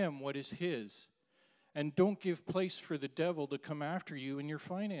to Him what is His. And don't give place for the devil to come after you in your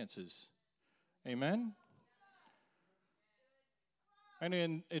finances. Amen? I'm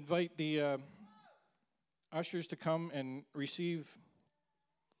going to invite the ushers to come and receive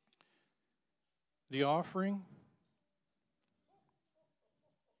the offering.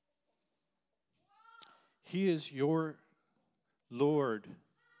 He is your Lord.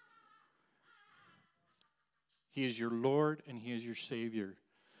 He is your Lord and He is your Savior.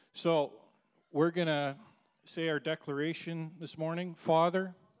 So we're going to say our declaration this morning.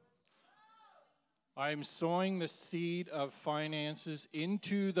 Father, I am sowing the seed of finances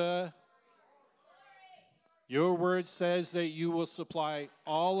into Your word says that you will supply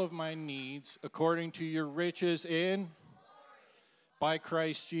all of my needs according to your riches by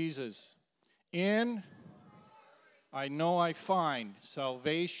Christ Jesus. I know I find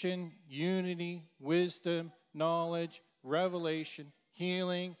salvation, unity, wisdom, knowledge, revelation,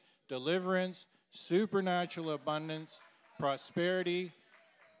 healing, deliverance, supernatural abundance, prosperity.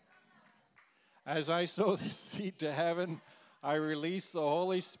 As I sow this seed to heaven, I release the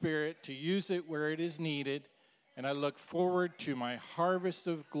Holy Spirit to use it where it is needed, and I look forward to my harvest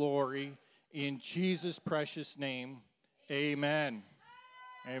of glory in Jesus' precious name. Amen.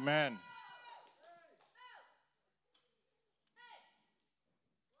 Amen.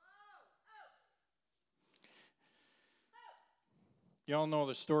 Y'all know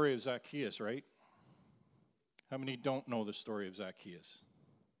the story of Zacchaeus, right? How many don't know the story of Zacchaeus?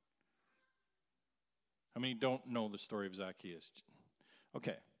 How many don't know the story of Zacchaeus?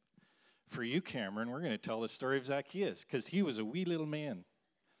 Okay. For you, Cameron, we're going to tell the story of Zacchaeus because he was a wee little man.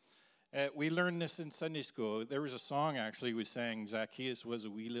 We learned this in Sunday school. There was a song actually we sang, Zacchaeus was a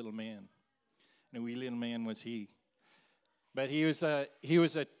wee little man. And a wee little man was he. But he was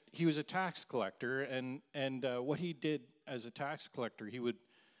a tax collector, and what he did as a tax collector, he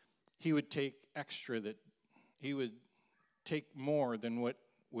would take extra, that he would take more than what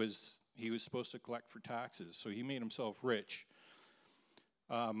he was supposed to collect for taxes. So he made himself rich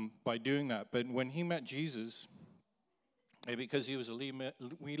by doing that. But when he met Jesus, and because he was a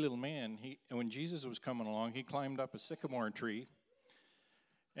wee little man, and when Jesus was coming along, he climbed up a sycamore tree,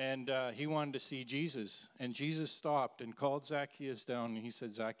 and he wanted to see Jesus. And Jesus stopped and called Zacchaeus down, and he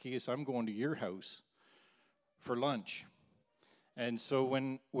said, Zacchaeus, I'm going to your house for lunch. And so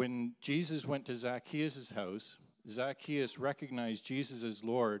when Jesus went to Zacchaeus' house, Zacchaeus recognized Jesus as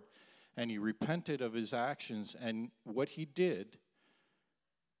Lord, and he repented of his actions. And what he did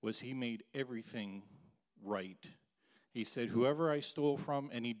was he made everything right. He said, whoever I stole from,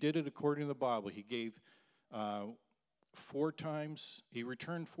 and he did it according to the Bible. He gave 4 times, he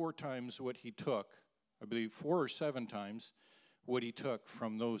returned 4 times what he took, I believe 4 or 7 times what he took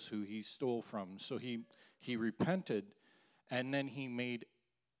from those who he stole from. So he repented, and then he made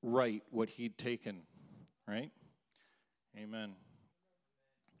right what he'd taken, right? Amen.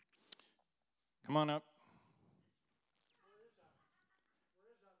 Come on up.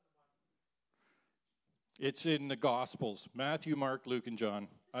 It's in the Gospels, Matthew, Mark, Luke, and John.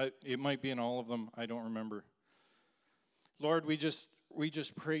 It might be in all of them. I don't remember. Lord, we just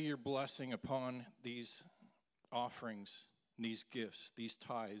pray your blessing upon these offerings, these gifts, these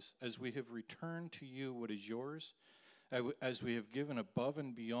tithes, as we have returned to you what is yours, as we have given above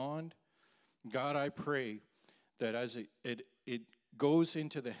and beyond. God, I pray that as it goes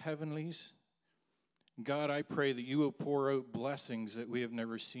into the heavenlies, God, I pray that you will pour out blessings that we have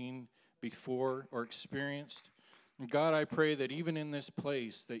never seen before or experienced. And God, I pray that even in this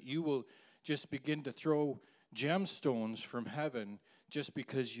place, that you will just begin to throw gemstones from heaven just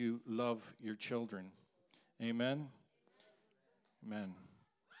because you love your children. Amen. Amen.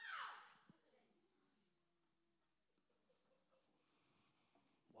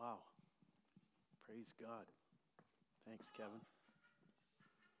 Wow. Praise God. Thanks, Kevin.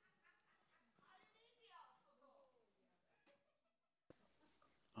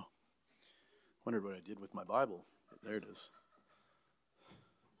 Oh, wondered what I did with my Bible. There it is.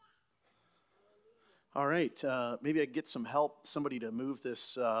 All right, maybe I can get some help, somebody to move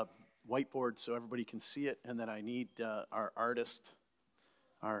this whiteboard so everybody can see it, and then I need our artist,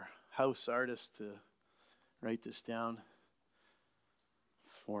 our house artist, to write this down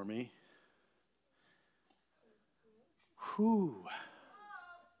for me. Whew.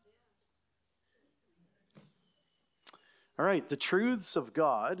 All right, the truths of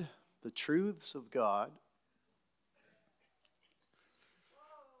God, the truths of God.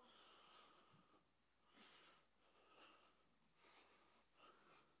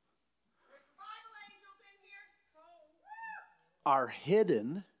 Are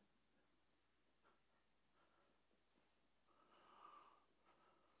hidden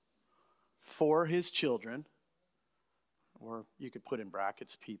for his children, or you could put in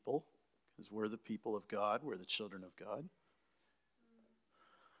brackets people, because we're the people of God, we're the children of God.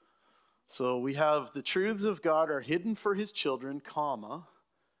 So we have the truths of God are hidden for his children, comma,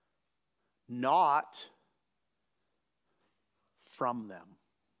 not from them.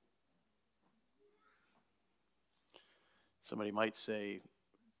 Somebody might say,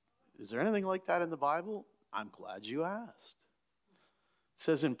 is there anything like that in the Bible? I'm glad you asked. It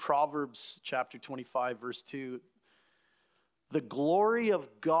says in Proverbs chapter 25, verse 2, the glory of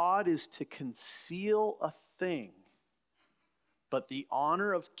God is to conceal a thing, but the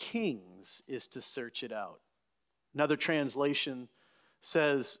honor of kings is to search it out. Another translation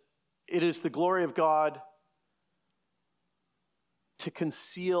says, it is the glory of God to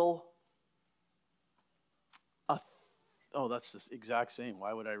conceal oh, that's the exact same.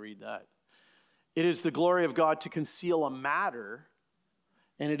 Why would I read that? It is the glory of God to conceal a matter,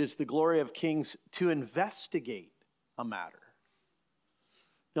 and it is the glory of kings to investigate a matter.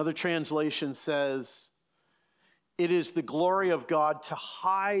 Another translation says, it is the glory of God to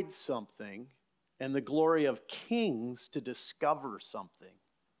hide something, and the glory of kings to discover something.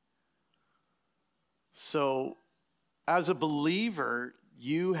 So, as a believer,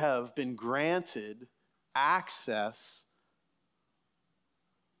 you have been granted access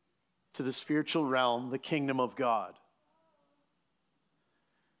to the spiritual realm, the kingdom of God.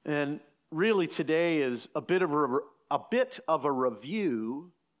 And really today is a bit of a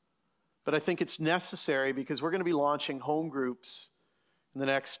review, but I think it's necessary because we're going to be launching home groups in the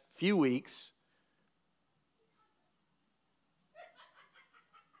next few weeks.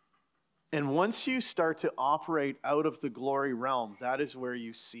 And once you start to operate out of the glory realm, that is where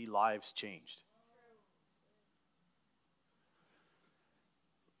you see lives changed.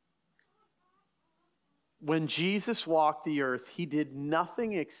 When Jesus walked the earth, he did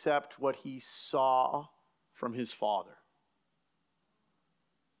nothing except what he saw from his Father.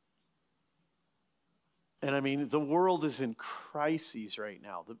 And I mean, the world is in crises right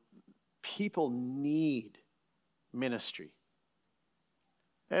now. The people need ministry.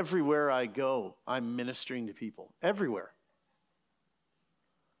 Everywhere I go, I'm ministering to people. Everywhere.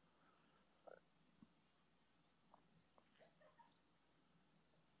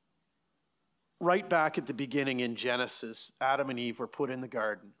 Right back at the beginning in Genesis, Adam and Eve were put in the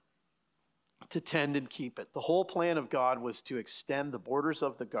garden to tend and keep it. The whole plan of God was to extend the borders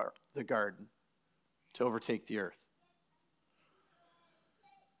of the garden to overtake the earth.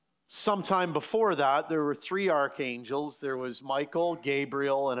 Sometime before that, there were 3 archangels. There was Michael,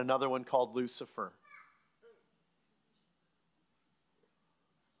 Gabriel, and another one called Lucifer.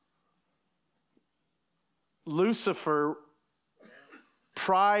 Lucifer,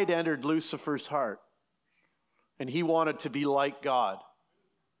 pride entered Lucifer's heart, and he wanted to be like God.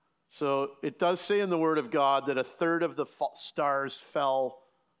 So it does say in the Word of God that a third of the stars fell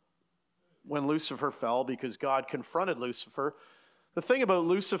when Lucifer fell because God confronted Lucifer. The thing about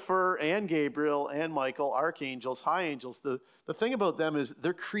Lucifer and Gabriel and Michael, archangels, high angels, the thing about them is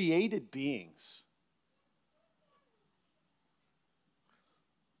they're created beings.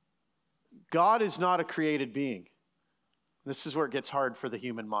 God is not a created being. This is where it gets hard for the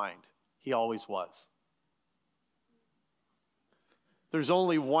human mind. He always was. There's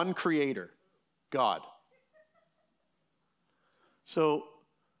only one creator, God. So,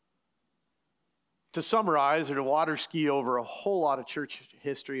 to summarize or to water ski over a whole lot of church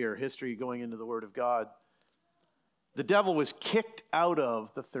history or history going into the Word of God, the devil was kicked out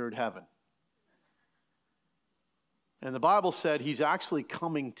of the third heaven. And the Bible said he's actually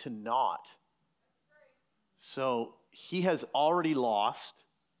coming to naught. So he has already lost.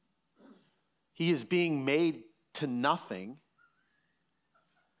 He is being made to nothing.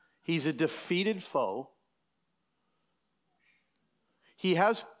 He's a defeated foe. He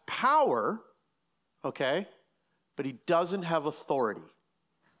has power, okay, but he doesn't have authority.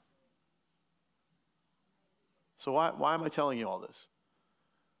 So why am I telling you all this?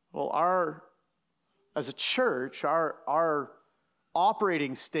 Well, as a church, our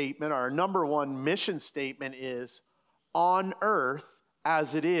operating statement, our number one mission statement is on earth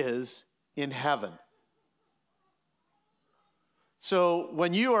as it is in heaven. So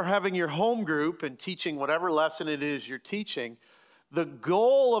when you are having your home group and teaching whatever lesson it is you're teaching, the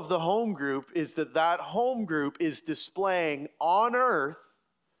goal of the home group is that home group is displaying on earth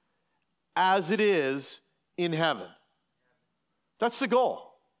as it is in heaven. That's the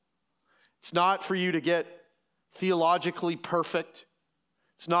goal. It's not for you to get theologically perfect.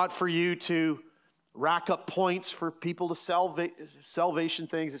 It's not for you to rack up points for people to salvation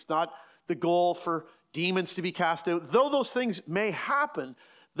things. It's not the goal for demons to be cast out. Though those things may happen,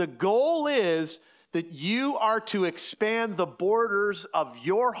 the goal is that you are to expand the borders of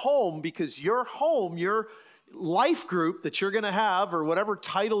your home, because your home, your life group that you're going to have, or whatever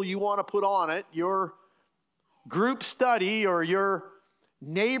title you want to put on it, your group study or your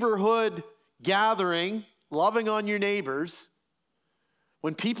neighborhood gathering, loving on your neighbors,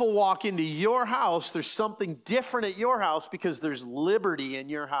 when people walk into your house, there's something different at your house because there's liberty in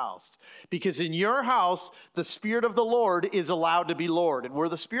your house. Because in your house, the Spirit of the Lord is allowed to be Lord. And where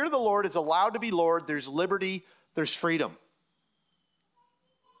the Spirit of the Lord is allowed to be Lord, there's liberty, there's freedom.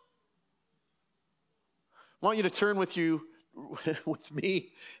 I want you to turn with me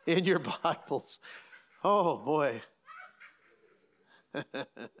in your Bibles. Oh, boy.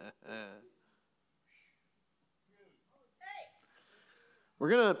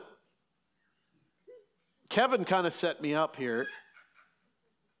 Kevin kind of set me up here.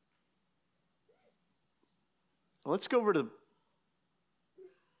 Let's go over to,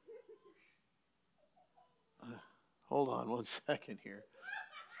 hold on one second here.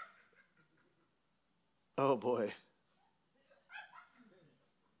 Oh boy.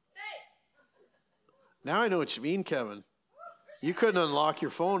 Now I know what you mean, Kevin. You couldn't unlock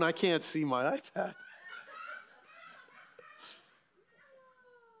your phone. I can't see my iPad.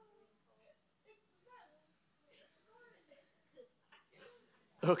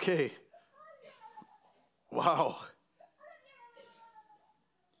 Okay. Wow.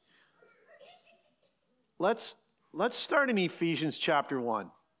 Let's start in Ephesians chapter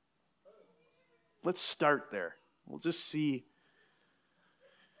 1. Let's start there. We'll just see.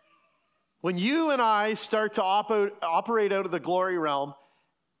 When you and I start to operate out of the glory realm,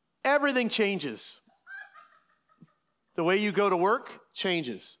 everything changes. The way you go to work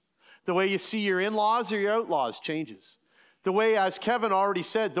changes. The way you see your in-laws or your outlaws changes. The way, as Kevin already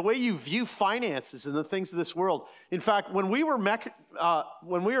said, the way you view finances and the things of this world. In fact, when we were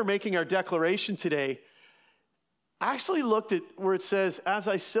making our declaration today, I actually looked at where it says, as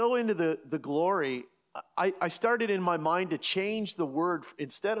I sow into the glory, I started in my mind to change the word.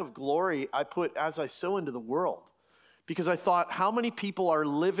 Instead of glory, I put as I sow into the world. Because I thought, how many people are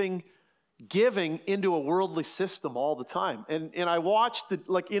giving into a worldly system all the time? And I watched,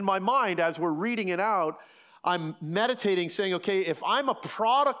 in my mind, as we're reading it out, I'm meditating, saying, okay, if I'm a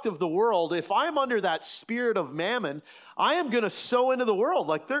product of the world, if I'm under that spirit of mammon, I am going to sow into the world.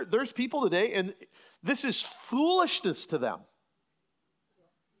 Like there's people today, and this is foolishness to them.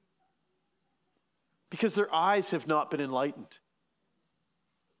 Because their eyes have not been enlightened.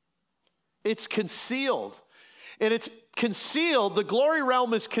 It's concealed. And it's concealed, the glory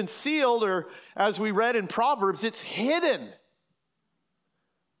realm is concealed, or as we read in Proverbs, it's hidden.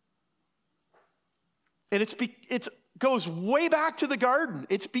 And it goes way back to the garden.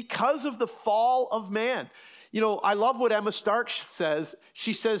 It's because of the fall of man. You know, I love what Emma Stark says.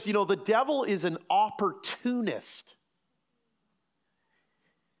 She says, you know, the devil is an opportunist.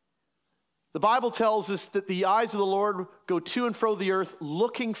 The Bible tells us that the eyes of the Lord go to and fro the earth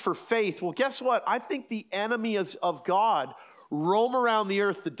looking for faith. Well, guess what? I think the enemies of God roam around the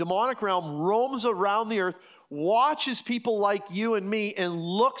earth. The demonic realm roams around the earth, watches people like you and me, and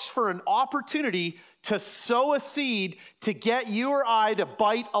looks for an opportunity to sow a seed to get you or I to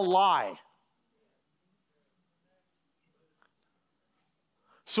bite a lie.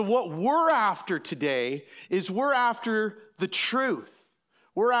 So what we're after today is we're after the truth.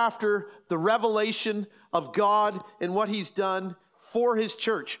 We're after the revelation of God and what he's done for his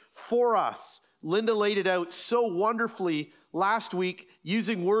church, for us. Linda laid it out so wonderfully last week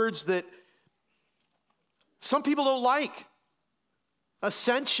using words that some people don't like.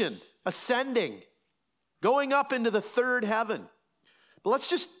 Ascension, ascending, going up into the third heaven. But let's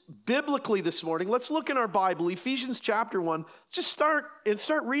just biblically this morning, let's look in our Bible, Ephesians chapter 1. Just start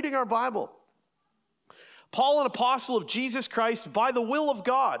reading our Bible. Paul, an apostle of Jesus Christ, by the will of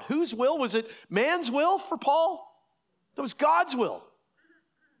God. Whose will? Was it man's will for Paul? It was God's will.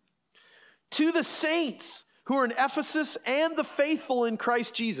 To the saints who are in Ephesus and the faithful in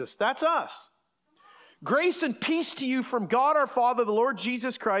Christ Jesus. That's us. Grace and peace to you from God our Father, the Lord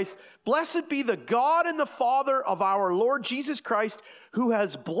Jesus Christ. Blessed be the God and the Father of our Lord Jesus Christ, who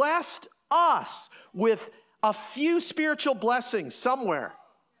has blessed us with a few spiritual blessings somewhere.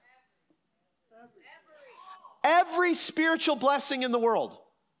 Every spiritual blessing in the world.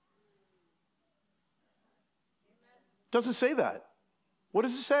 Doesn't say that. What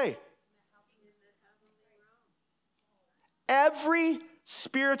does it say? Every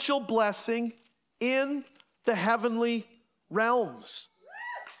spiritual blessing in the heavenly realms.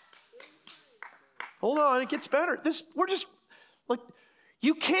 Hold on, it gets better. We're just like,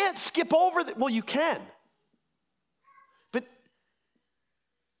 you can't skip over that. Well, you can. But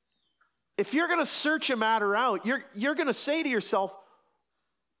if you're going to search a matter out, you're going to say to yourself,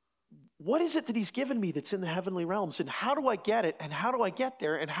 what is it that he's given me that's in the heavenly realms? And how do I get it? And how do I get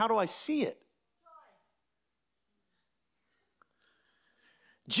there? And how do I see it?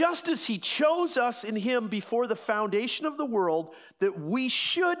 Just as he chose us in him before the foundation of the world, that we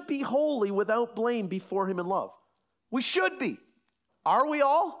should be holy without blame before him in love. We should be. Are we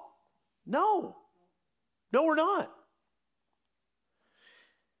all? No. No, we're not.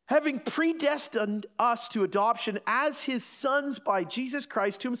 Having predestined us to adoption as his sons by Jesus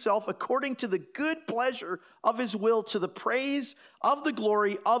Christ to himself, according to the good pleasure of his will, to the praise of the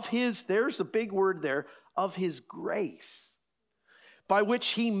glory of his, there's the big word there, of his grace, by which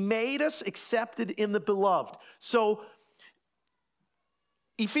he made us accepted in the beloved. So,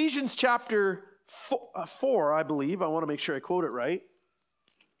 Ephesians chapter 4, I believe, I want to make sure I quote it right,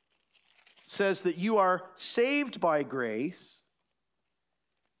 says that you are saved by grace.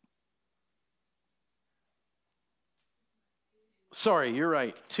 Sorry, you're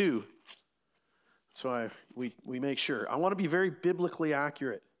right, 2. That's why we make sure. I want to be very biblically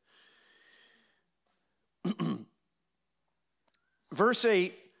accurate. Verse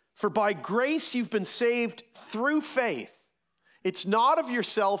 8, for by grace you've been saved through faith. It's not of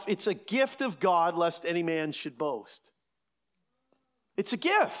yourself, it's a gift of God, lest any man should boast. It's a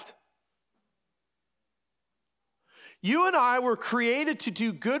gift. You and I were created to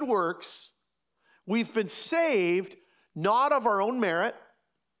do good works. We've been saved not of our own merit.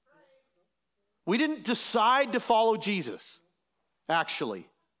 We didn't decide to follow Jesus, actually.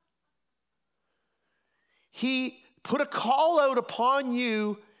 He put a call out upon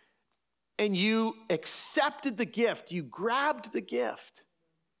you and you accepted the gift. You grabbed the gift.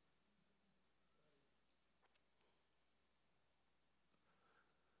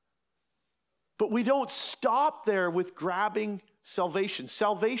 But we don't stop there with grabbing salvation.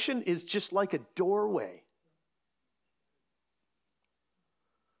 Salvation is just like a doorway.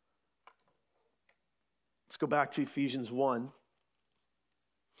 Let's go back to Ephesians 1.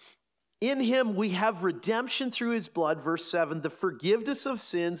 In him we have redemption through his blood, verse 7, the forgiveness of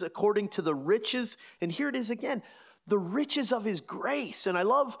sins according to the riches, and here it is again, the riches of his grace. And I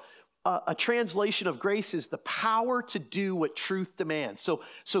love a translation of grace is the power to do what truth demands.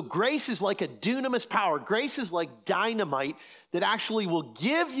 So grace is like a dunamis power. Grace is like dynamite that actually will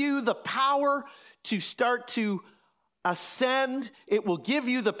give you the power to start to ascend. It will give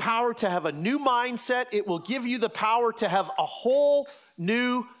you the power to have a new mindset. It will give you the power to have a whole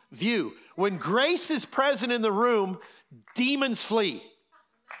new view. When grace is present in the room, demons flee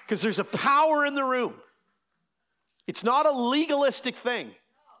because there's a power in the room. It's not a legalistic thing.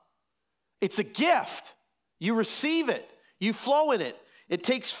 It's a gift. You receive it. You flow in it. It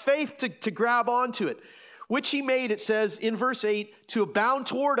takes faith to grab onto it. Which he made, it says in verse 8, to abound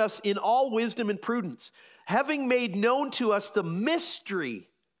toward us in all wisdom and prudence, having made known to us the mystery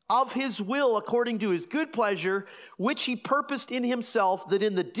of his will according to his good pleasure, which he purposed in himself, that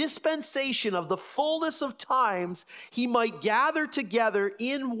in the dispensation of the fullness of times he might gather together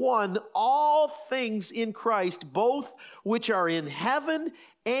in one all things in Christ, both which are in heaven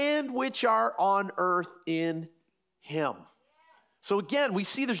and which are on earth in him. So again, we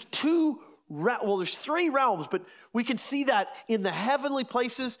see there's there's three realms, but we can see that in the heavenly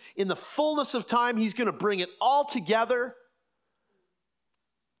places, in the fullness of time, he's going to bring it all together.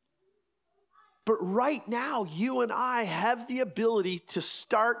 But right now, you and I have the ability to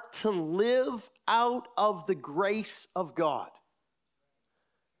start to live out of the grace of God.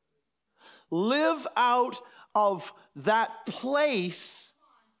 Live out of that place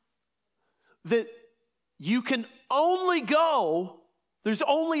that you can only go. There's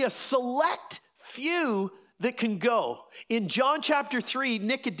only a select few that can go. In John chapter 3,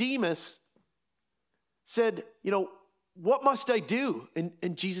 Nicodemus said, what must I do?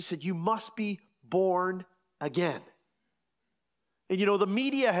 And Jesus said, you must be born again. And the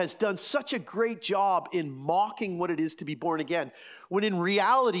media has done such a great job in mocking what it is to be born again, when in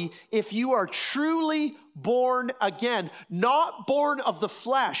reality, if you are truly born again, not born of the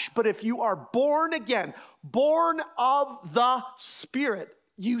flesh, but if you are born again, born of the Spirit,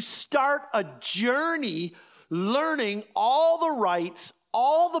 you start a journey learning all the rights,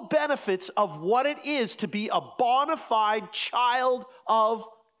 all the benefits of what it is to be a bona fide child of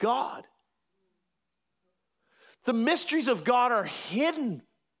God. The mysteries of God are hidden.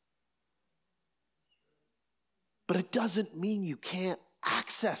 But it doesn't mean you can't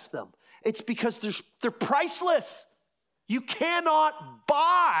access them. It's because they're priceless. You cannot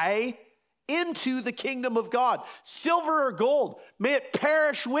buy into the kingdom of God. Silver or gold, may it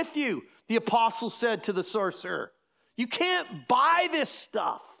perish with you, the apostle said to the sorcerer. You can't buy this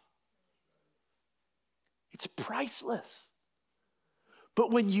stuff. It's priceless.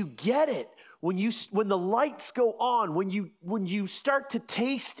 But when you get it, when the lights go on, when you start to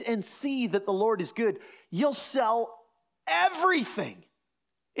taste and see that the Lord is good, you'll sell everything.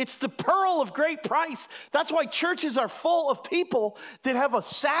 It's the pearl of great price. That's why churches are full of people that have a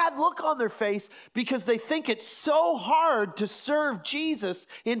sad look on their face because they think it's so hard to serve Jesus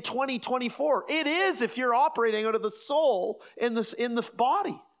in 2024. It is if you're operating out of the soul in the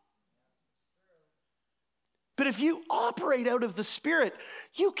body. But if you operate out of the Spirit,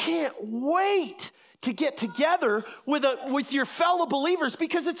 you can't wait to get together with your fellow believers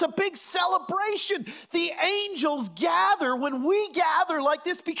because it's a big celebration. The angels gather when we gather like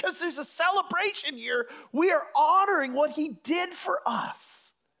this because there's a celebration here. We are honoring what he did for us.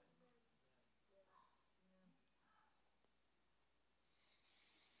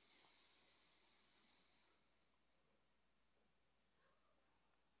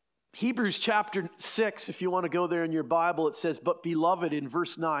 Hebrews chapter 6, if you want to go there in your Bible, it says, but beloved in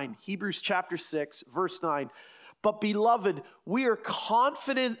verse 9. Hebrews chapter 6, verse 9. But beloved, we are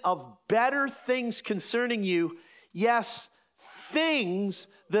confident of better things concerning you. Yes, things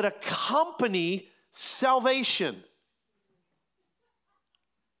that accompany salvation.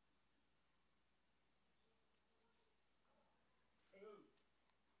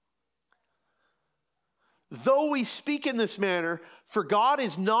 Though we speak in this manner, for God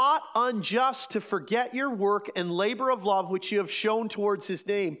is not unjust to forget your work and labor of love which you have shown towards his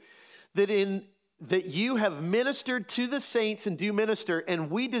name, that you have ministered to the saints and do minister, and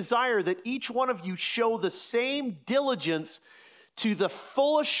we desire that each one of you show the same diligence to the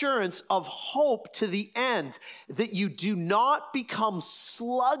full assurance of hope to the end, that you do not become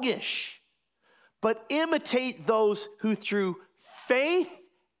sluggish, but imitate those who through faith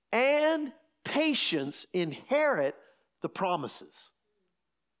and patience inherit the promises.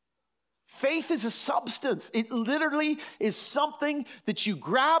 Faith is a substance. It literally is something that you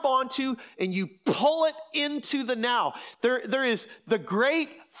grab onto and you pull it into the now. There is the great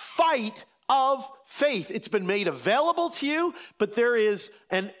fight of faith. It's been made available to you, but there is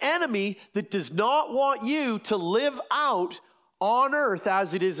an enemy that does not want you to live out on earth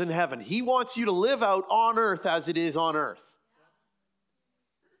as it is in heaven. He wants you to live out on earth as it is on earth.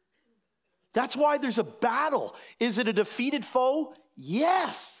 That's why there's a battle. Is it a defeated foe?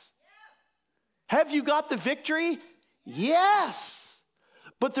 Yes. Have you got the victory? Yes.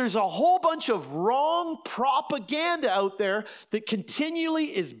 But there's a whole bunch of wrong propaganda out there that continually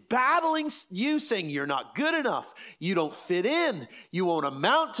is battling you, saying you're not good enough, you don't fit in, you won't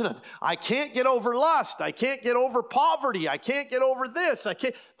amount to nothing. I can't get over lust, I can't get over poverty, I can't get over this, I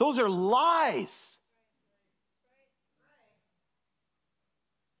can't. Those are lies.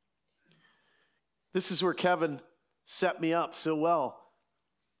 This is where Kevin set me up so well.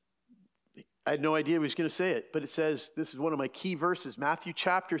 I had no idea he was going to say it, but it says, this is one of my key verses, Matthew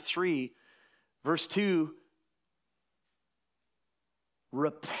chapter 3, verse 2,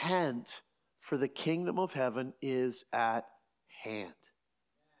 repent, for the kingdom of heaven is at hand.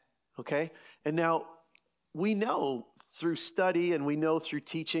 Okay? And now, we know through study and we know through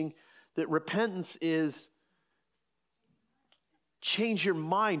teaching that repentance is change your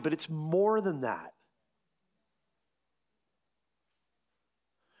mind, but it's more than that.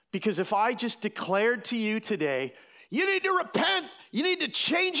 Because if I just declared to you today, you need to repent, you need to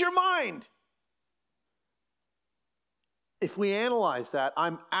change your mind. If we analyze that,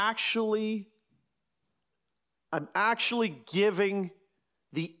 I'm actually giving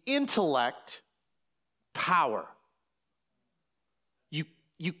the intellect power.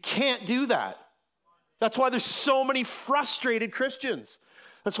 You can't do that. That's why there's so many frustrated Christians.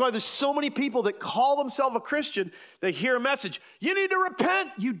 That's why there's so many people that call themselves a Christian. They hear a message. You need to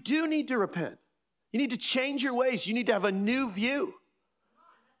repent. You do need to repent. You need to change your ways. You need to have a new view.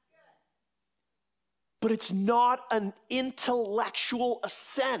 But it's not an intellectual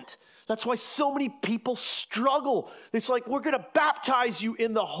assent. That's why so many people struggle. It's like, we're going to baptize you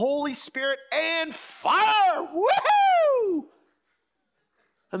in the Holy Spirit and fire. Woohoo!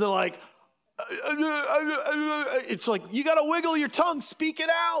 And they're like, it's like, you got to wiggle your tongue, speak it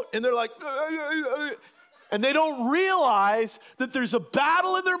out. And they're like, and they don't realize that there's a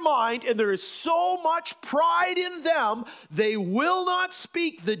battle in their mind and there is so much pride in them, they will not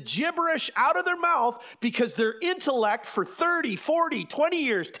speak the gibberish out of their mouth because their intellect for 30, 40, 20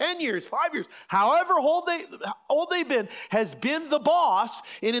 years, 10 years, 5 years, however old they've been, has been the boss.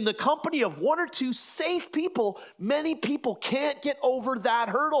 And in the company of one or two safe people, many people can't get over that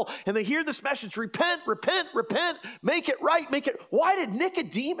hurdle. And they hear this message, repent, repent, repent, make it right, make it. Why did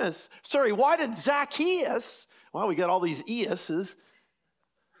Zacchaeus, well, we got all these Eases.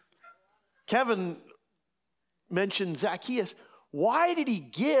 Kevin mentioned Zacchaeus. Why did he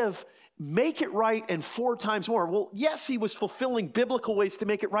give, make it right, and 4 times more? Well, yes, he was fulfilling biblical ways to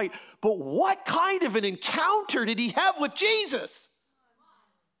make it right, but what kind of an encounter did he have with Jesus?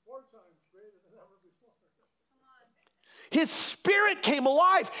 4 times greater than ever before. His spirit came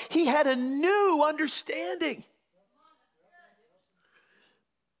alive. He had a new understanding.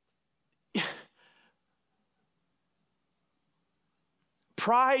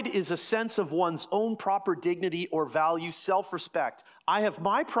 Pride is a sense of one's own proper dignity or value, self-respect. I have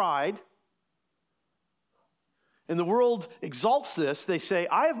my pride, and the world exalts this. They say,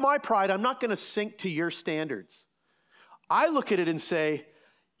 I have my pride, I'm not going to sink to your standards. I look at it and say,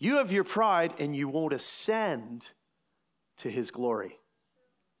 you have your pride, and you won't ascend to his glory.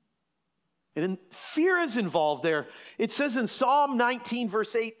 And fear is involved there. It says in Psalm 19,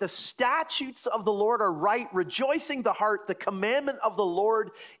 verse 8, the statutes of the Lord are right, rejoicing the heart. The commandment of the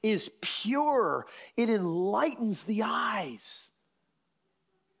Lord is pure. It enlightens the eyes.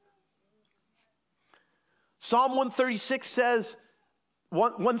 Psalm 136 says,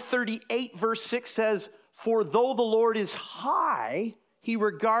 138 verse 6 says, for though the Lord is high, he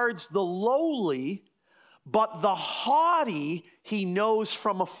regards the lowly, but the haughty he knows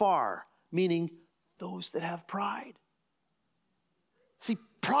from afar. Meaning those that have pride. See,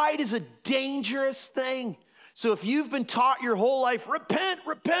 pride is a dangerous thing. So if you've been taught your whole life, repent,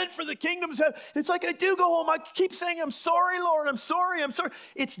 repent for the kingdom's heaven. It's like, I do go home, I keep saying, I'm sorry, Lord, I'm sorry, I'm sorry.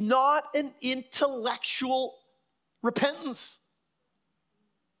 It's not an intellectual repentance.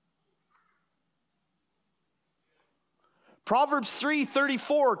 Proverbs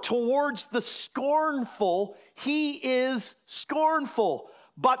 3:34, towards the scornful, he is scornful.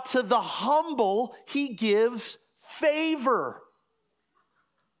 But to the humble, he gives favor.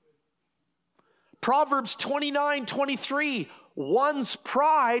 Proverbs 29:23, one's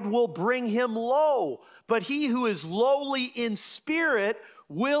pride will bring him low, but he who is lowly in spirit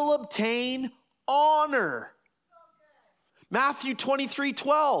will obtain honor. Matthew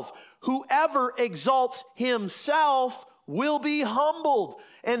 23:12, whoever exalts himself will be humbled,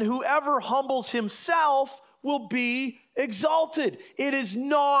 and whoever humbles himself will be exalted. It is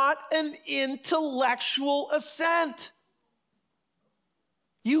not an intellectual assent.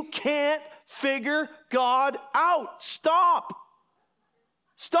 You can't figure God out. Stop.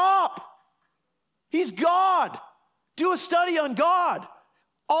 Stop. He's God. Do a study on God.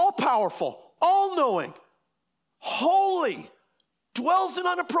 All powerful, all knowing, holy, dwells in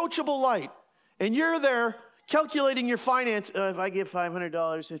unapproachable light. And you're there calculating your finance. If I give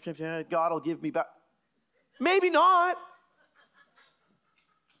 $500, God will give me back. Maybe not.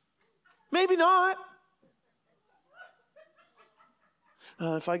 Maybe not.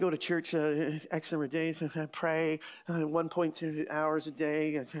 if I go to church X number of days, I pray 1.2 hours a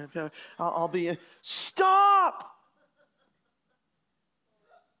day, I'll be... Stop!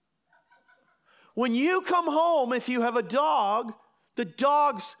 When you come home, if you have a dog, the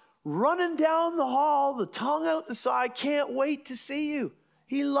dog's running down the hall, the tongue out the side, can't wait to see you.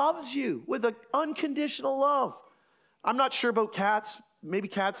 He loves you with an unconditional love. I'm not sure about cats. Maybe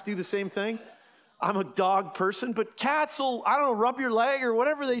cats do the same thing. I'm a dog person, but cats will, I don't know, rub your leg or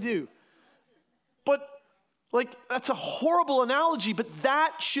whatever they do. But, like, that's a horrible analogy, but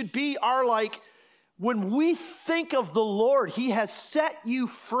that should be our, like, when we think of the Lord, He has set you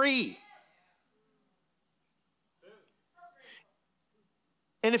free.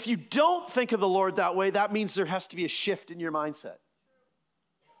 And if you don't think of the Lord that way, that means there has to be a shift in your mindset.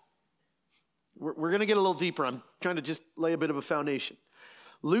 We're going to get a little deeper. I'm trying to just lay a bit of a foundation.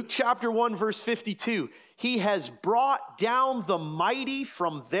 Luke chapter 1, verse 52. He has brought down the mighty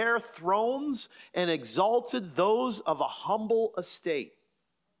from their thrones and exalted those of a humble estate.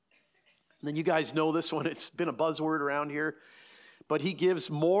 And then you guys know this one. It's been a buzzword around here. But He gives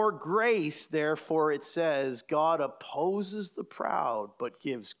more grace, therefore it says, God opposes the proud, but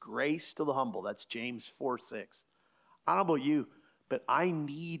gives grace to the humble. That's James 4:6. I don't know about you, but I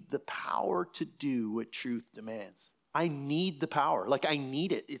need the power to do what truth demands. I need the power. Like, I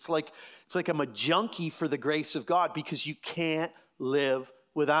need it. It's like I'm a junkie for the grace of God because you can't live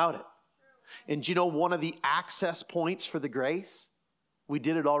without it. And do you know one of the access points for the grace? We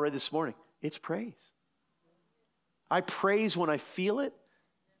did it already this morning. It's praise. I praise when I feel it.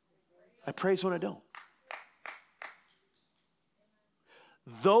 I praise when I don't.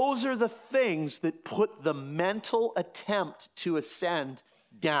 Those are the things that put the mental attempt to ascend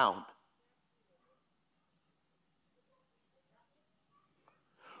down.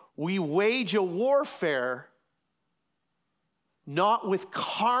 We wage a warfare not with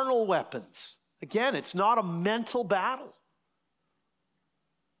carnal weapons. Again, it's not a mental battle.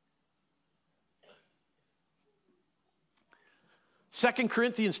 Second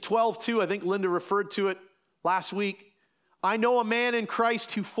Corinthians 12:2, I think Linda referred to it last week. I know a man in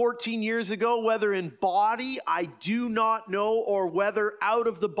Christ who 14 years ago, whether in body I do not know, or whether out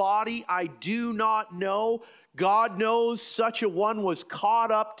of the body I do not know, God knows such a one was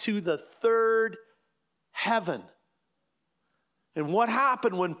caught up to the third heaven. And what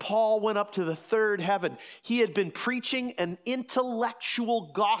happened when Paul went up to the third heaven? He had been preaching an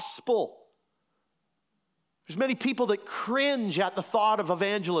intellectual gospel. There's many people that cringe at the thought of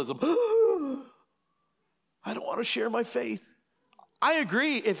evangelism. I don't want to share my faith. I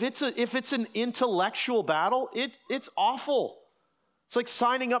agree. If it's an intellectual battle, it's awful. It's like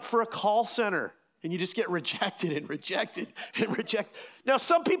signing up for a call center and you just get rejected and rejected and rejected. Now,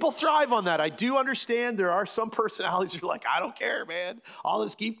 some people thrive on that. I do understand there are some personalities who are like, I don't care, man. I'll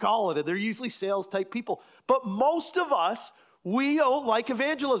just keep calling it. They're usually sales type people. But most of us, we don't like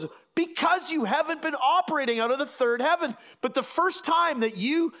evangelism because you haven't been operating out of the third heaven. But the first time that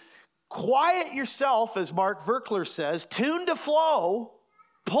you quiet yourself, as Mark Verkler says, tune to flow,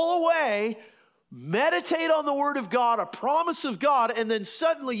 pull away, meditate on the Word of God, a promise of God, and then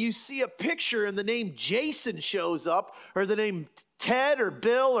suddenly you see a picture and the name Jason shows up, or the name Ted or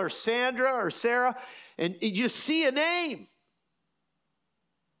Bill or Sandra or Sarah, and you see a name.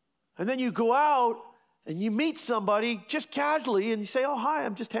 And then you go out and you meet somebody just casually and you say, oh, hi,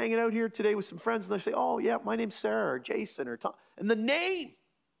 I'm just hanging out here today with some friends. And they say, oh, yeah, my name's Sarah or Jason or Tom. And the name.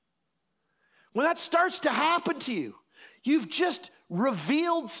 When that starts to happen to you, you've just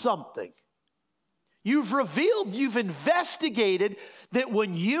revealed something. You've investigated that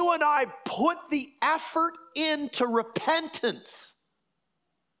when you and I put the effort into repentance,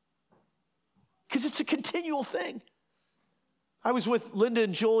 because it's a continual thing. I was with Linda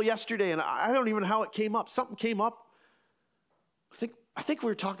and Joel yesterday, and I don't even know how it came up. Something came up. I think we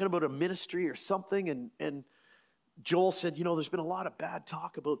were talking about a ministry or something, and Joel said, you know, there's been a lot of bad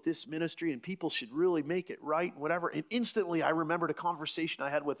talk about this ministry, and people should really make it right and whatever. And instantly, I remembered a conversation I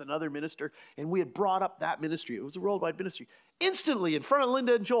had with another minister, and we had brought up that ministry. It was a worldwide ministry. Instantly, in front of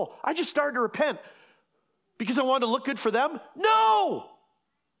Linda and Joel, I just started to repent. Because I wanted to look good for them? No!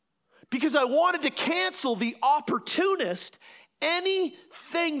 Because I wanted to cancel the opportunist,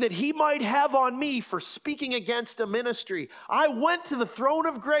 anything that he might have on me for speaking against a ministry. I went to the throne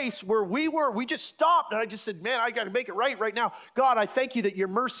of grace where we just stopped, and I just said, man, I got to make it right now. God, I thank you that your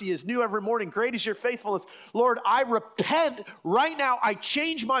mercy is new every morning. Great is your faithfulness. Lord, I repent right now. I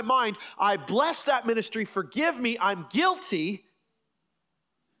change my mind. I bless that ministry. Forgive me. I'm guilty.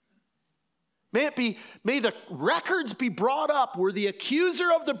 May the records be brought up where the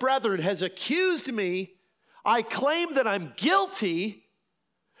accuser of the brethren has accused me. I claim that I'm guilty,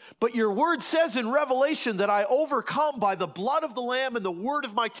 But your word says in Revelation that I overcome by the blood of the Lamb and the word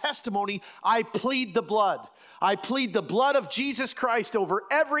of my testimony. I plead the blood. I plead the blood of Jesus Christ over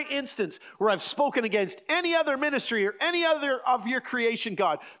every instance where I've spoken against any other ministry or any other of your creation,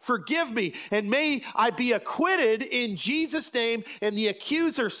 God. Forgive me, and may I be acquitted in Jesus' name and the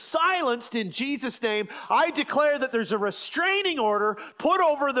accuser silenced in Jesus' name. I declare that there's a restraining order put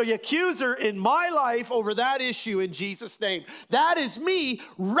over the accuser in my life over that issue in Jesus' name. That is me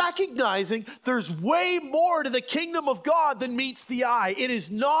recognizing there's way more to the kingdom of God than meets the eye. It is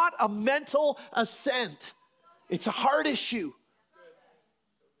not a mental assent. It's a heart issue.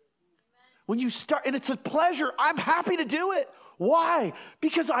 When you start, and it's a pleasure, I'm happy to do it. Why?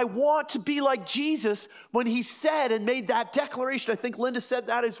 Because I want to be like Jesus when he said and made that declaration. I think Linda said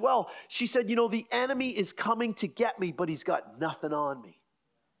that as well. She said, you know, the enemy is coming to get me, but he's got nothing on me.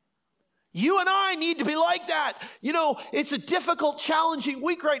 You and I need to be like that. You know, it's a difficult, challenging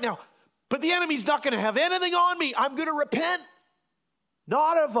week right now, but the enemy's not going to have anything on me. I'm going to repent.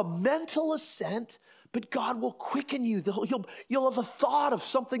 Not of a mental assent, but God will quicken you. You'll have a thought of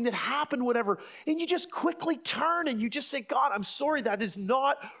something that happened, whatever, and you just quickly turn and you just say, God, I'm sorry, that is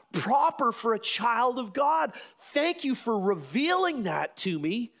not proper for a child of God. Thank you for revealing that to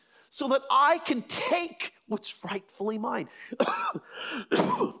me so that I can take what's rightfully mine.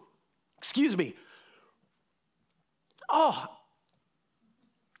 Excuse me. Oh.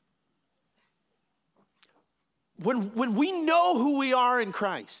 When we know who we are in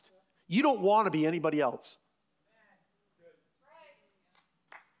Christ, you don't want to be anybody else.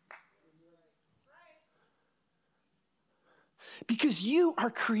 Because you are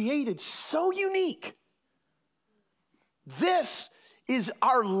created so unique. This is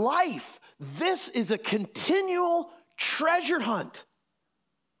our life. This is a continual treasure hunt.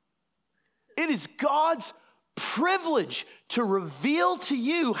 It is God's privilege to reveal to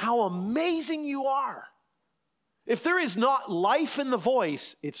you how amazing you are. If there is not life in the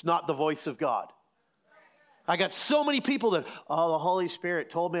voice, it's not the voice of God. I got so many people that, oh, the Holy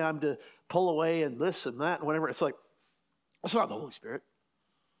Spirit told me I'm to pull away and this and that and whatever. It's like, that's not the Holy Spirit.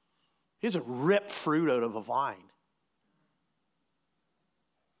 He doesn't rip fruit out of a vine.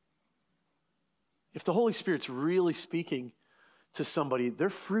 If the Holy Spirit's really speaking to somebody, their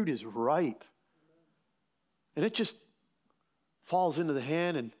fruit is ripe. And it just falls into the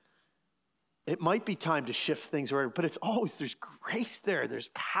hand, and it might be time to shift things around, but it's always, there's grace there, there's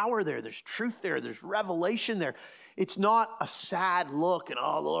power there, there's truth there, there's revelation there. It's not a sad look and,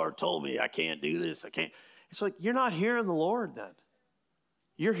 oh, the Lord told me I can't do this, I can't. It's like, you're not hearing the Lord then.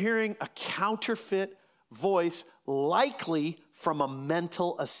 You're hearing a counterfeit voice, likely from a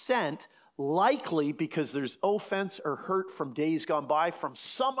mental assent, likely because there's offense or hurt from days gone by, from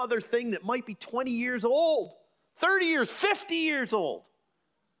some other thing that might be 20 years old, 30 years, 50 years old.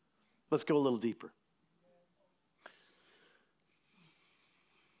 Let's go a little deeper.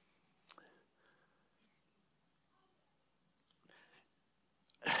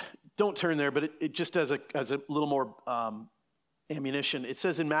 Don't turn there, but it just as a little more ammunition. It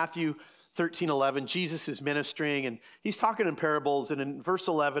says in Matthew 13:11, Jesus is ministering and he's talking in parables. And in verse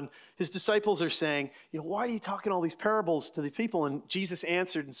 11, his disciples are saying, you know, why are you talking all these parables to the people? And Jesus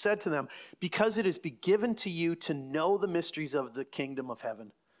answered and said to them, because it has been given to you to know the mysteries of the kingdom of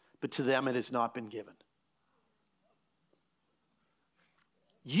heaven, but to them it has not been given.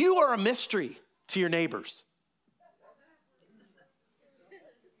 You are a mystery to your neighbors.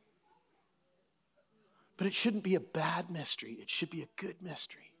 But it shouldn't be a bad mystery. It should be a good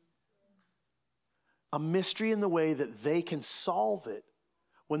mystery. A mystery in the way that they can solve it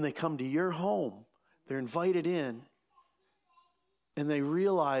when they come to your home. They're invited in and they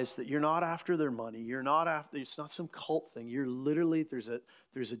realize that you're not after their money. You're not after, it's not some cult thing. You're literally, there's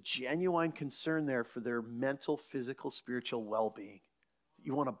a genuine concern there for their mental, physical, spiritual well-being.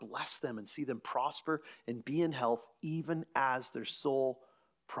 You want to bless them and see them prosper and be in health even as their soul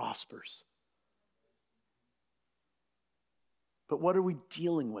prospers. But what are we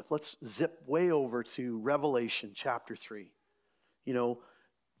dealing with? Let's zip way over to Revelation chapter 3. You know,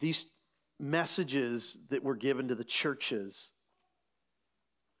 these messages that were given to the churches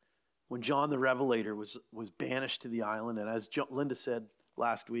when John the Revelator was banished to the island, and as Linda said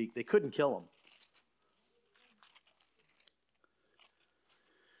last week, they couldn't kill him.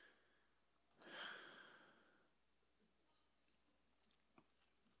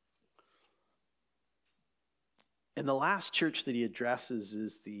 And the last church that he addresses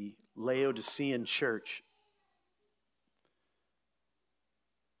is the Laodicean church.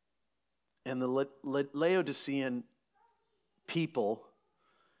 And the Laodicean people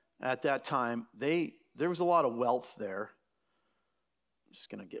at that time, there was a lot of wealth there. just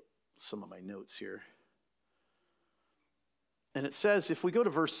going to get some of my notes here. And it says, if we go to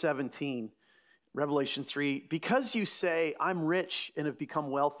verse 17, Revelation 3, because you say, I'm rich and have become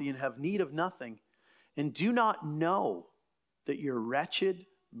wealthy and have need of nothing, and do not know that you're wretched,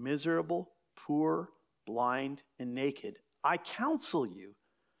 miserable, poor, blind, and naked, I counsel you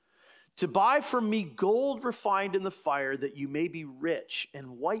to buy from me gold refined in the fire, that you may be rich,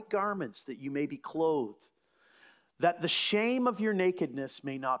 and white garments, that you may be clothed, that the shame of your nakedness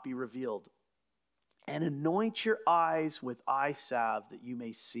may not be revealed, and anoint your eyes with eye salve, that you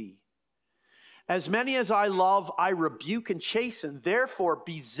may see. As many as I love, I rebuke and chasten. Therefore,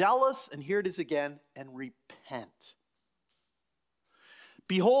 be zealous, and here it is again, and repent.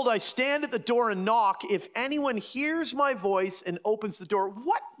 Behold, I stand at the door and knock. If anyone hears my voice and opens the door,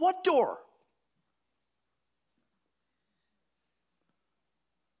 what door?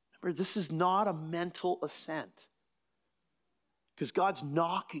 Remember, this is not a mental assent, because God's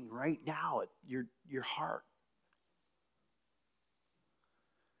knocking right now at your heart.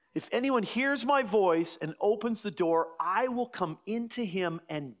 If anyone hears my voice and opens the door, I will come into him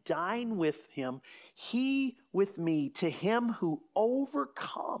and dine with him, he with me. To him who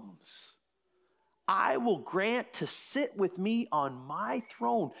overcomes, I will grant to sit with me on my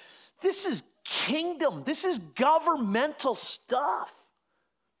throne. This is kingdom. This is governmental stuff.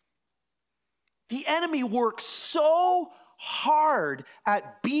 The enemy works so hard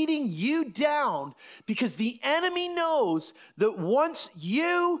at beating you down because the enemy knows that once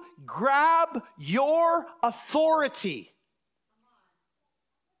you grab your authority,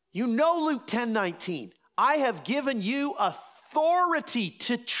 you know Luke 10:19, I have given you authority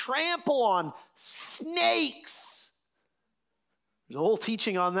to trample on snakes. There's a whole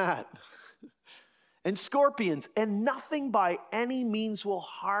teaching on that. And scorpions, and nothing by any means will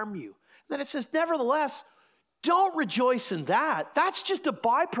harm you. Then it says, nevertheless, don't rejoice in that. That's just a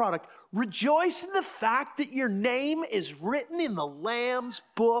byproduct. Rejoice in the fact that your name is written in the Lamb's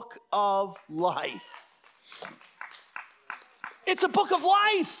book of life. It's a book of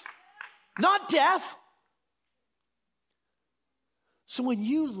life, not death. So when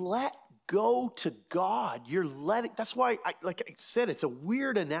you let go to God, you're letting, that's why, like I said, it's a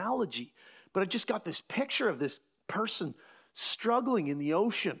weird analogy, but I just got this picture of this person struggling in the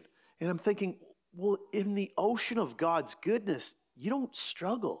ocean. And I'm thinking, well, in the ocean of God's goodness, you don't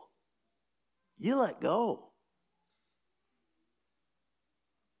struggle. You let go.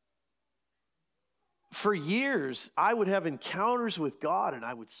 For years, I would have encounters with God and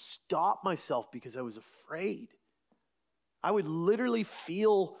I would stop myself because I was afraid. I would literally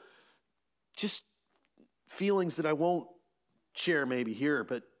feel just feelings that I won't share maybe here,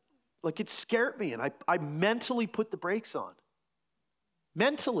 but like it scared me, and I mentally put the brakes on.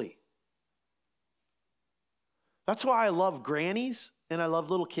 Mentally. That's why I love grannies and I love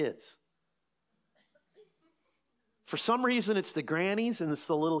little kids. For some reason, it's the grannies and it's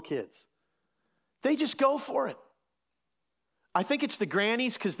the little kids. They just go for it. I think it's the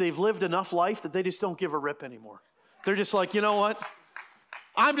grannies because they've lived enough life that they just don't give a rip anymore. They're just like, you know what?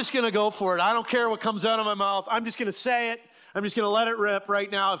 I'm just going to go for it. I don't care what comes out of my mouth. I'm just going to say it. I'm just going to let it rip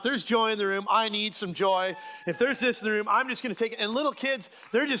right now. If there's joy in the room, I need some joy. If there's this in the room, I'm just going to take it. And little kids,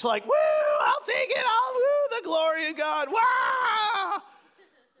 they're just like, woo, I'll take it. I'll woo, the glory of God. Wow!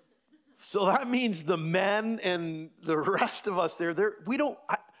 So that means the men and the rest of us there, we don't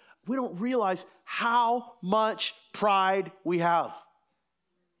realize how much pride we have.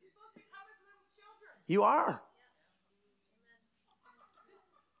 You are.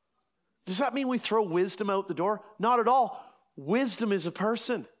 Does that mean we throw wisdom out the door? Not at all. Wisdom is a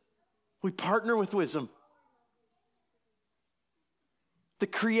person. We partner with wisdom. The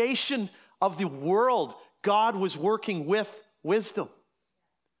creation of the world, God was working with wisdom.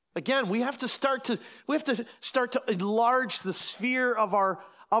 Again, we have to start to enlarge the sphere of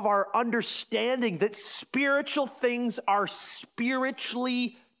our understanding that spiritual things are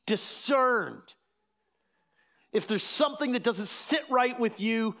spiritually discerned. If there's something that doesn't sit right with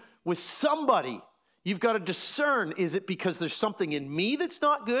you, with somebody, you've got to discern, is it because there's something in me that's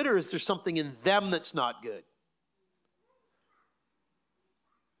not good, or is there something in them that's not good?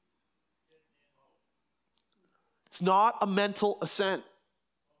 It's not a mental assent.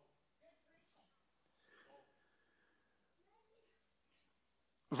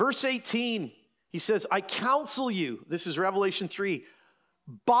 Verse 18, he says, I counsel you, this is Revelation 3,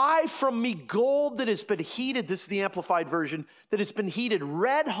 Buy from me gold that has been heated, this is the Amplified Version, that has been heated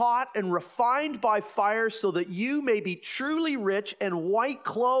red hot and refined by fire so that you may be truly rich, and white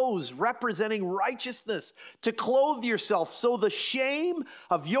clothes representing righteousness to clothe yourself so the shame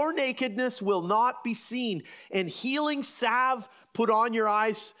of your nakedness will not be seen, and healing salve put on your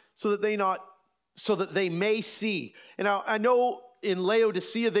eyes so that they may see. And I know in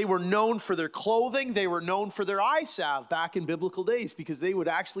Laodicea, they were known for their clothing. They were known for their eye salve back in biblical days, because they would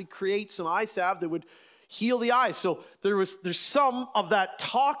actually create some eye salve that would heal the eyes. So there's some of that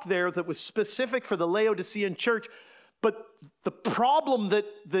talk there that was specific for the Laodicean church. But the problem that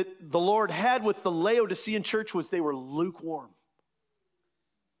the Lord had with the Laodicean church was they were lukewarm.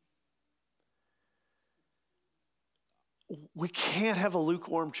 We can't have a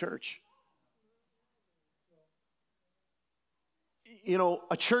lukewarm church. You know,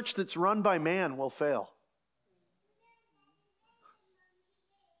 a church that's run by man will fail.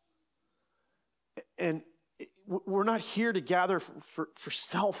 And we're not here to gather for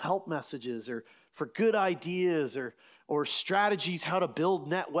self-help messages or for good ideas or strategies how to build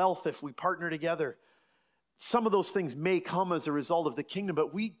net wealth if we partner together. Some of those things may come as a result of the kingdom,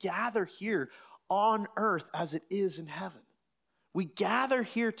 but we gather here on earth as it is in heaven. We gather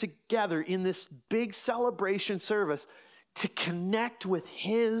here together in this big celebration service to connect with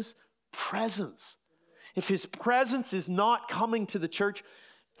His presence. If His presence is not coming to the church,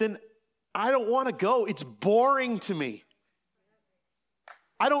 then I don't want to go. It's boring to me.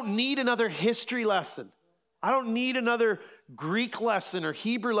 I don't need another history lesson. I don't need another Greek lesson or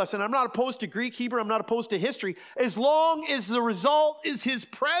Hebrew lesson. I'm not opposed to Greek, Hebrew. I'm not opposed to history, as long as the result is His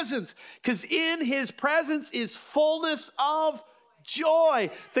presence. Because in His presence is fullness of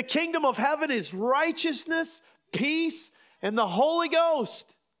joy. The kingdom of heaven is righteousness, peace, and the Holy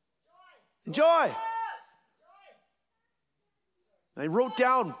Ghost. Joy. I wrote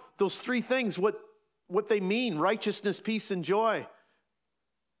down those three things, what they mean: righteousness, peace, and joy.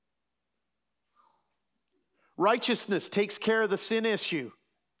 Righteousness takes care of the sin issue.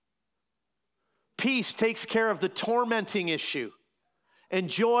 Peace takes care of the tormenting issue. And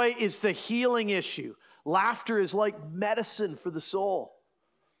joy is the healing issue. Laughter is like medicine for the soul.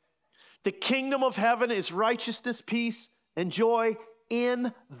 The kingdom of heaven is righteousness, peace, and joy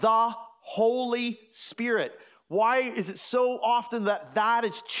in the Holy Spirit. Why is it so often that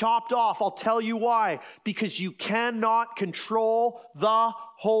is chopped off? I'll tell you why. Because you cannot control the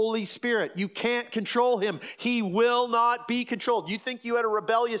Holy Spirit. You can't control Him. He will not be controlled. You think you had a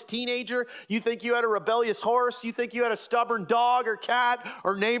rebellious teenager? You think you had a rebellious horse? You think you had a stubborn dog or cat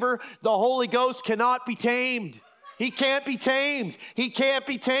or neighbor? The Holy Ghost cannot be tamed. He can't be tamed. He can't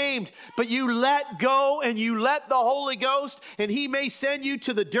be tamed. But you let go and you let the Holy Ghost, and He may send you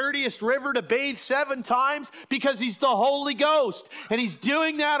to the dirtiest river to bathe 7 times because He's the Holy Ghost. And He's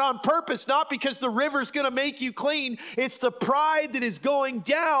doing that on purpose, not because the river's going to make you clean. It's the pride that is going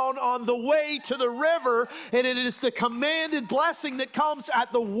down on the way to the river, and it is the commanded blessing that comes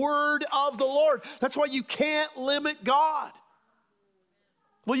at the word of the Lord. That's why you can't limit God.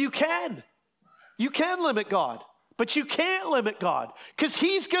 Well, you can. You can limit God. But you can't limit God, because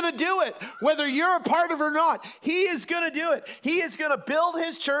He's going to do it, whether you're a part of it or not. He is going to do it. He is going to build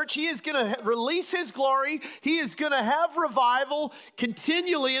His church. He is going to release His glory. He is going to have revival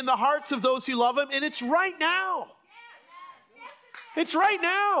continually in the hearts of those who love Him. And it's right now. It's right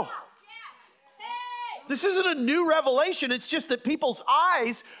now. This isn't a new revelation. It's just that people's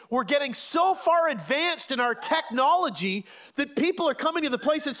eyes were getting so far advanced in our technology that people are coming to the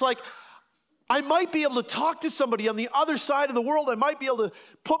place it's like, I might be able to talk to somebody on the other side of the world. I might be able to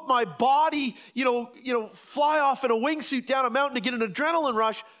put my body, fly off in a wingsuit down a mountain to get an adrenaline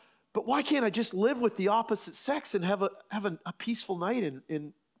rush. But why can't I just live with the opposite sex and have a peaceful night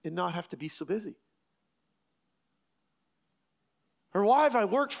and not have to be so busy? Or why have I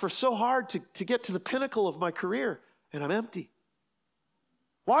worked for so hard to get to the pinnacle of my career and I'm empty?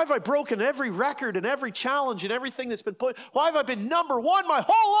 Why have I broken every record and every challenge and everything that's been put? Why have I been number one my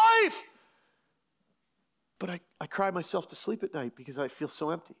whole life? But I cry myself to sleep at night because I feel so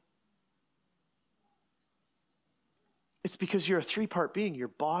empty. It's because you're a 3-part being: your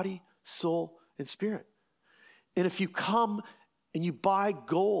body, soul, and spirit. And if you come and you buy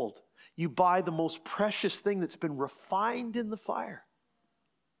gold, you buy the most precious thing that's been refined in the fire.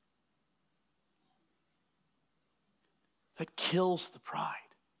 That kills the pride.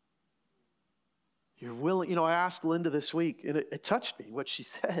 You're willing, I asked Linda this week, and it touched me what she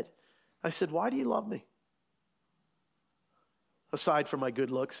said. I said, why do you love me? Aside from my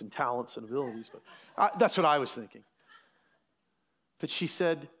good looks and talents and abilities. But that's what I was thinking. But she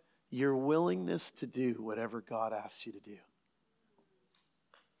said, your willingness to do whatever God asks you to do.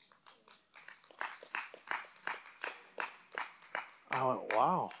 I went,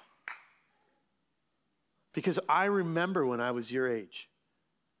 wow. Because I remember when I was your age.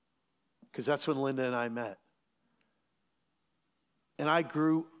 Because that's when Linda and I met. And I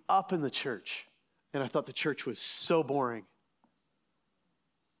grew up in the church. And I thought the church was so boring.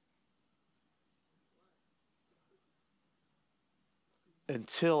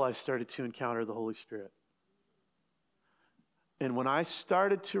 Until I started to encounter the Holy Spirit. And when I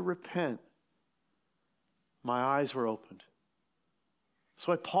started to repent, my eyes were opened. That's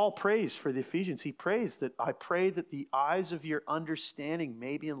why Paul prays for the Ephesians. He prays that I pray that the eyes of your understanding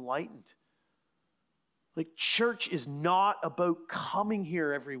may be enlightened. Like, church is not about coming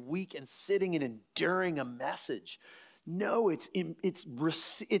here every week and sitting and enduring a message. No, it's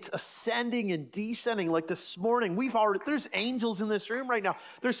ascending and descending. Like this morning, there's angels in this room right now.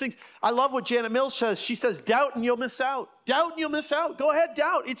 There's things. I love what Janet Mills says. She says, doubt and you'll miss out. Doubt and you'll miss out. Go ahead,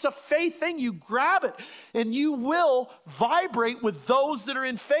 doubt. It's a faith thing. You grab it and you will vibrate with those that are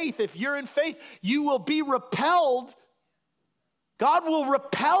in faith. If you're in faith, you will be repelled. God will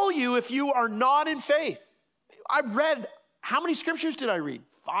repel you if you are not in faith. I read, how many scriptures did I read?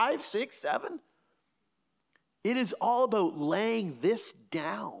 5, 6, 7? It is all about laying this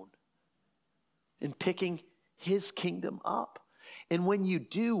down and picking his kingdom up. And when you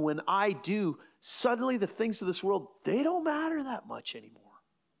do, when I do, suddenly the things of this world, they don't matter that much anymore.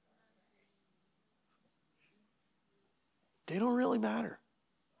 They don't really matter.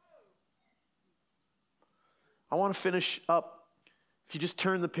 I want to finish up. If you just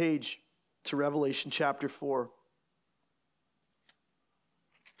turn the page to Revelation chapter 4.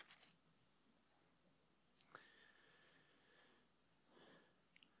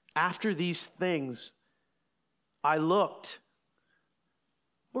 After these things, I looked.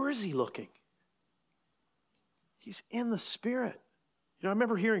 Where is he looking? He's in the Spirit. You know, I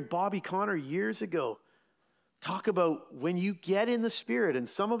remember hearing Bobby Connor years ago talk about when you get in the Spirit, and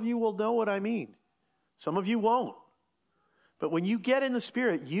some of you will know what I mean. Some of you won't. But when you get in the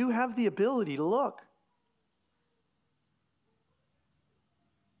Spirit, you have the ability to look.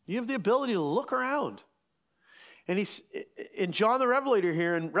 You have the ability to look around. And he's in John the Revelator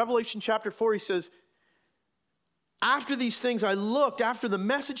here in Revelation chapter 4, he says, after these things I looked, after the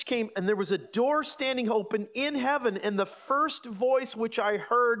message came, and there was a door standing open in heaven, and the first voice which I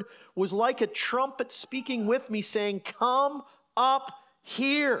heard was like a trumpet speaking with me, saying, come up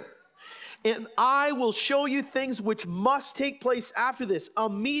here, and I will show you things which must take place after this.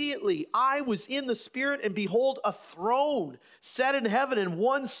 Immediately I was in the Spirit, and behold, a throne set in heaven, and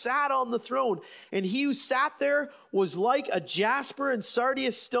one sat on the throne. And he who sat there was like a jasper and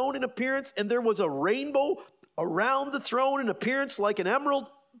sardius stone in appearance, and there was a rainbow around the throne in appearance like an emerald.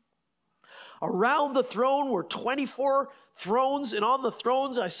 Around the throne were 24 thrones, and on the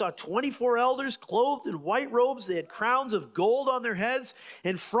thrones I saw 24 elders clothed in white robes. They had crowns of gold on their heads,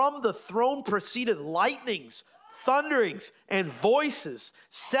 and from the throne proceeded lightnings, thunderings, and voices.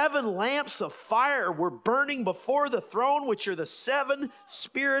 7 lamps of fire were burning before the throne, which are the 7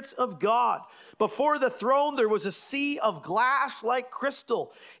 spirits of God. Before the throne there was a sea of glass like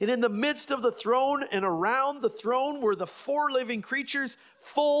crystal, and in the midst of the throne and around the throne were the 4 living creatures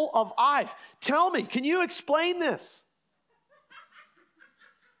full of eyes. Tell me, can you explain this?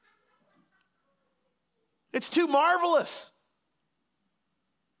 It's too marvelous.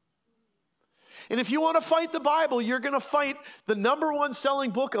 And if you want to fight the Bible, you're going to fight the #1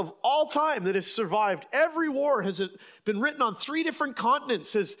 selling book of all time that has survived. Every war has been written on 3 different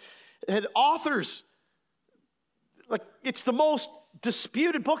continents, has had authors. Like, it's the most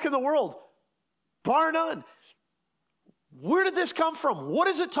disputed book in the world, bar none. Where did this come from? What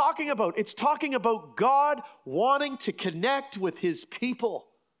is it talking about? It's talking about God wanting to connect with his people.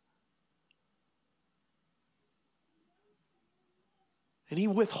 And he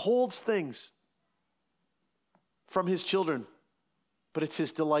withholds things from his children, but it's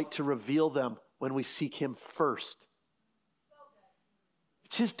his delight to reveal them when we seek him first.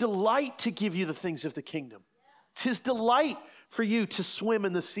 It's his delight to give you the things of the kingdom. It's his delight for you to swim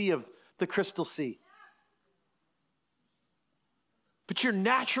in the sea of the crystal sea. But your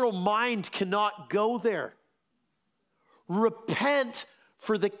natural mind cannot go there. Repent,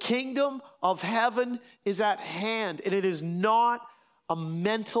 for the kingdom of heaven is at hand, and it is not a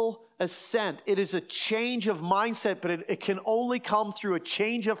mental ascent. It is a change of mindset, but it can only come through a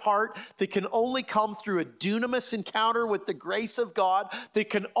change of heart. That can only come through a dunamis encounter with the grace of God. That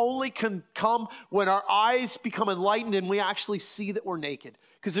can only come when our eyes become enlightened and we actually see that we're naked.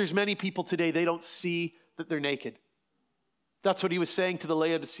 Because there's many people today, they don't see that they're naked. That's what he was saying to the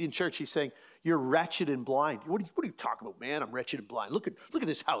Laodicean church. He's saying, You're wretched and blind. What are you talking about, man? I'm wretched and blind. Look at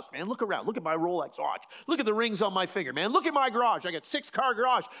this house, man. Look around. Look at my Rolex watch. Look at the rings on my finger, man. Look at my garage. I got 6-car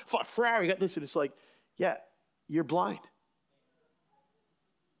garage. Ferrari, I got this. And it's like, yeah, you're blind.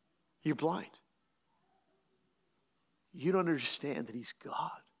 You're blind. You don't understand that he's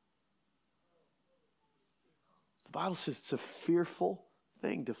God. The Bible says it's a fearful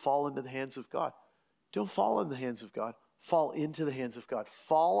thing to fall into the hands of God. Don't fall in the hands of God. Fall into the hands of God.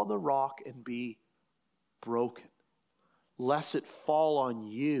 Fall on the rock and be broken, lest it fall on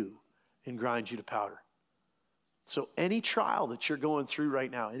you and grind you to powder. So any trial that you're going through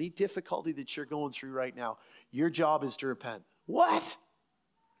right now, any difficulty that you're going through right now, your job is to repent. What?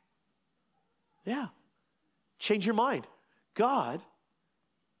 Yeah. Change your mind. God,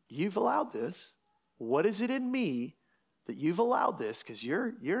 you've allowed this. What is it in me that you've allowed this? Because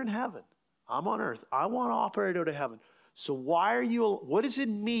you're in heaven. I'm on earth. I want to operate out of heaven. So what is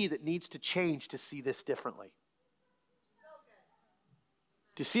in me that needs to change to see this differently?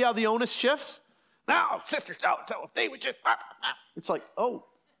 Do you see how the onus shifts? Now, sister, so if they would just, it's like,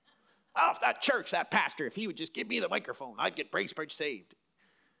 if that church, that pastor, if he would just give me the microphone, I'd get Bracebridge saved.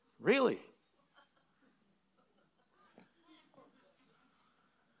 Really?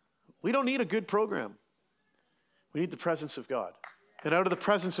 We don't need a good program. We need the presence of God. And out of the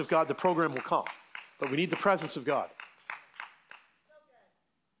presence of God, the program will come. But we need the presence of God.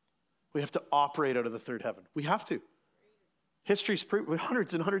 We have to operate out of the third heaven. We have to. History's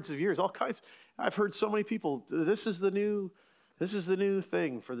hundreds and hundreds of years, all kinds. I've heard so many people, this is the new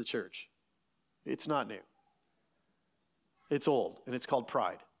thing for the church. It's not new. It's old, and it's called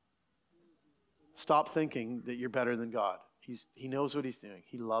pride. Stop thinking that you're better than God. He knows what he's doing.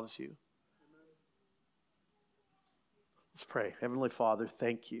 He loves you. Let's pray. Heavenly Father,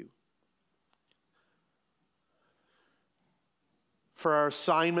 thank you for our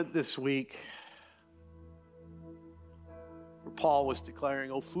assignment this week, where Paul was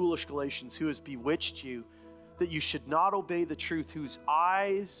declaring, "O foolish Galatians, who has bewitched you, that you should not obey the truth, whose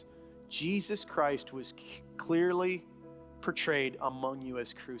eyes Jesus Christ was clearly portrayed among you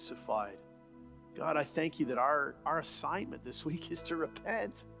as crucified." God, I thank you that our assignment this week is to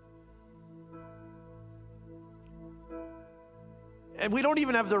repent. And we don't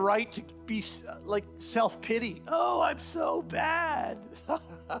even have the right to be like self-pity. Oh, I'm so bad.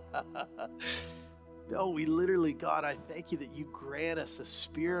 No, we literally, God, I thank you that you grant us a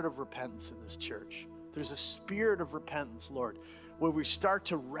spirit of repentance in this church. There's a spirit of repentance, Lord, where we start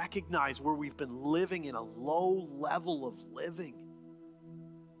to recognize where we've been living in a low level of living.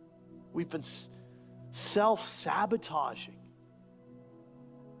 We've been self-sabotaging.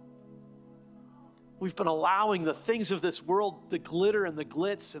 We've been allowing the things of this world, the glitter and the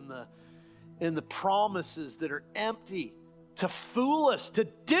glitz and the promises that are empty, to fool us, to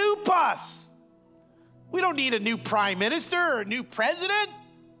dupe us. We don't need a new prime minister or a new president.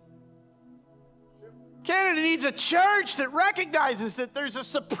 Canada needs a church that recognizes that there's a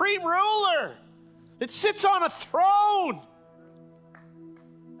supreme ruler that sits on a throne,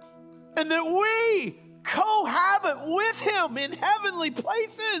 and that we cohabit with him in heavenly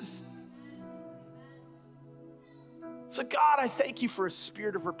places. So God, I thank you for a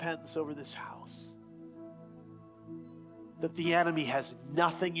spirit of repentance over this house. That the enemy has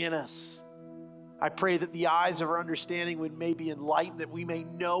nothing in us. I pray that the eyes of our understanding would may be enlightened, that we may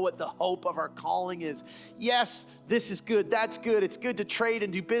know what the hope of our calling is. Yes, this is good, that's good. It's good to trade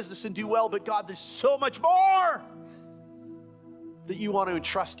and do business and do well, but God, there's so much more that you want to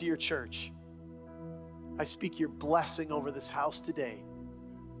entrust to your church. I speak your blessing over this house today.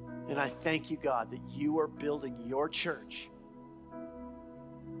 And I thank you, God, that you are building your church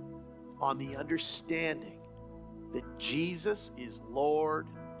on the understanding that Jesus is Lord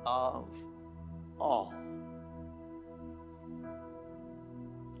of all.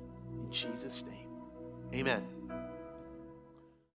 In Jesus' name, amen.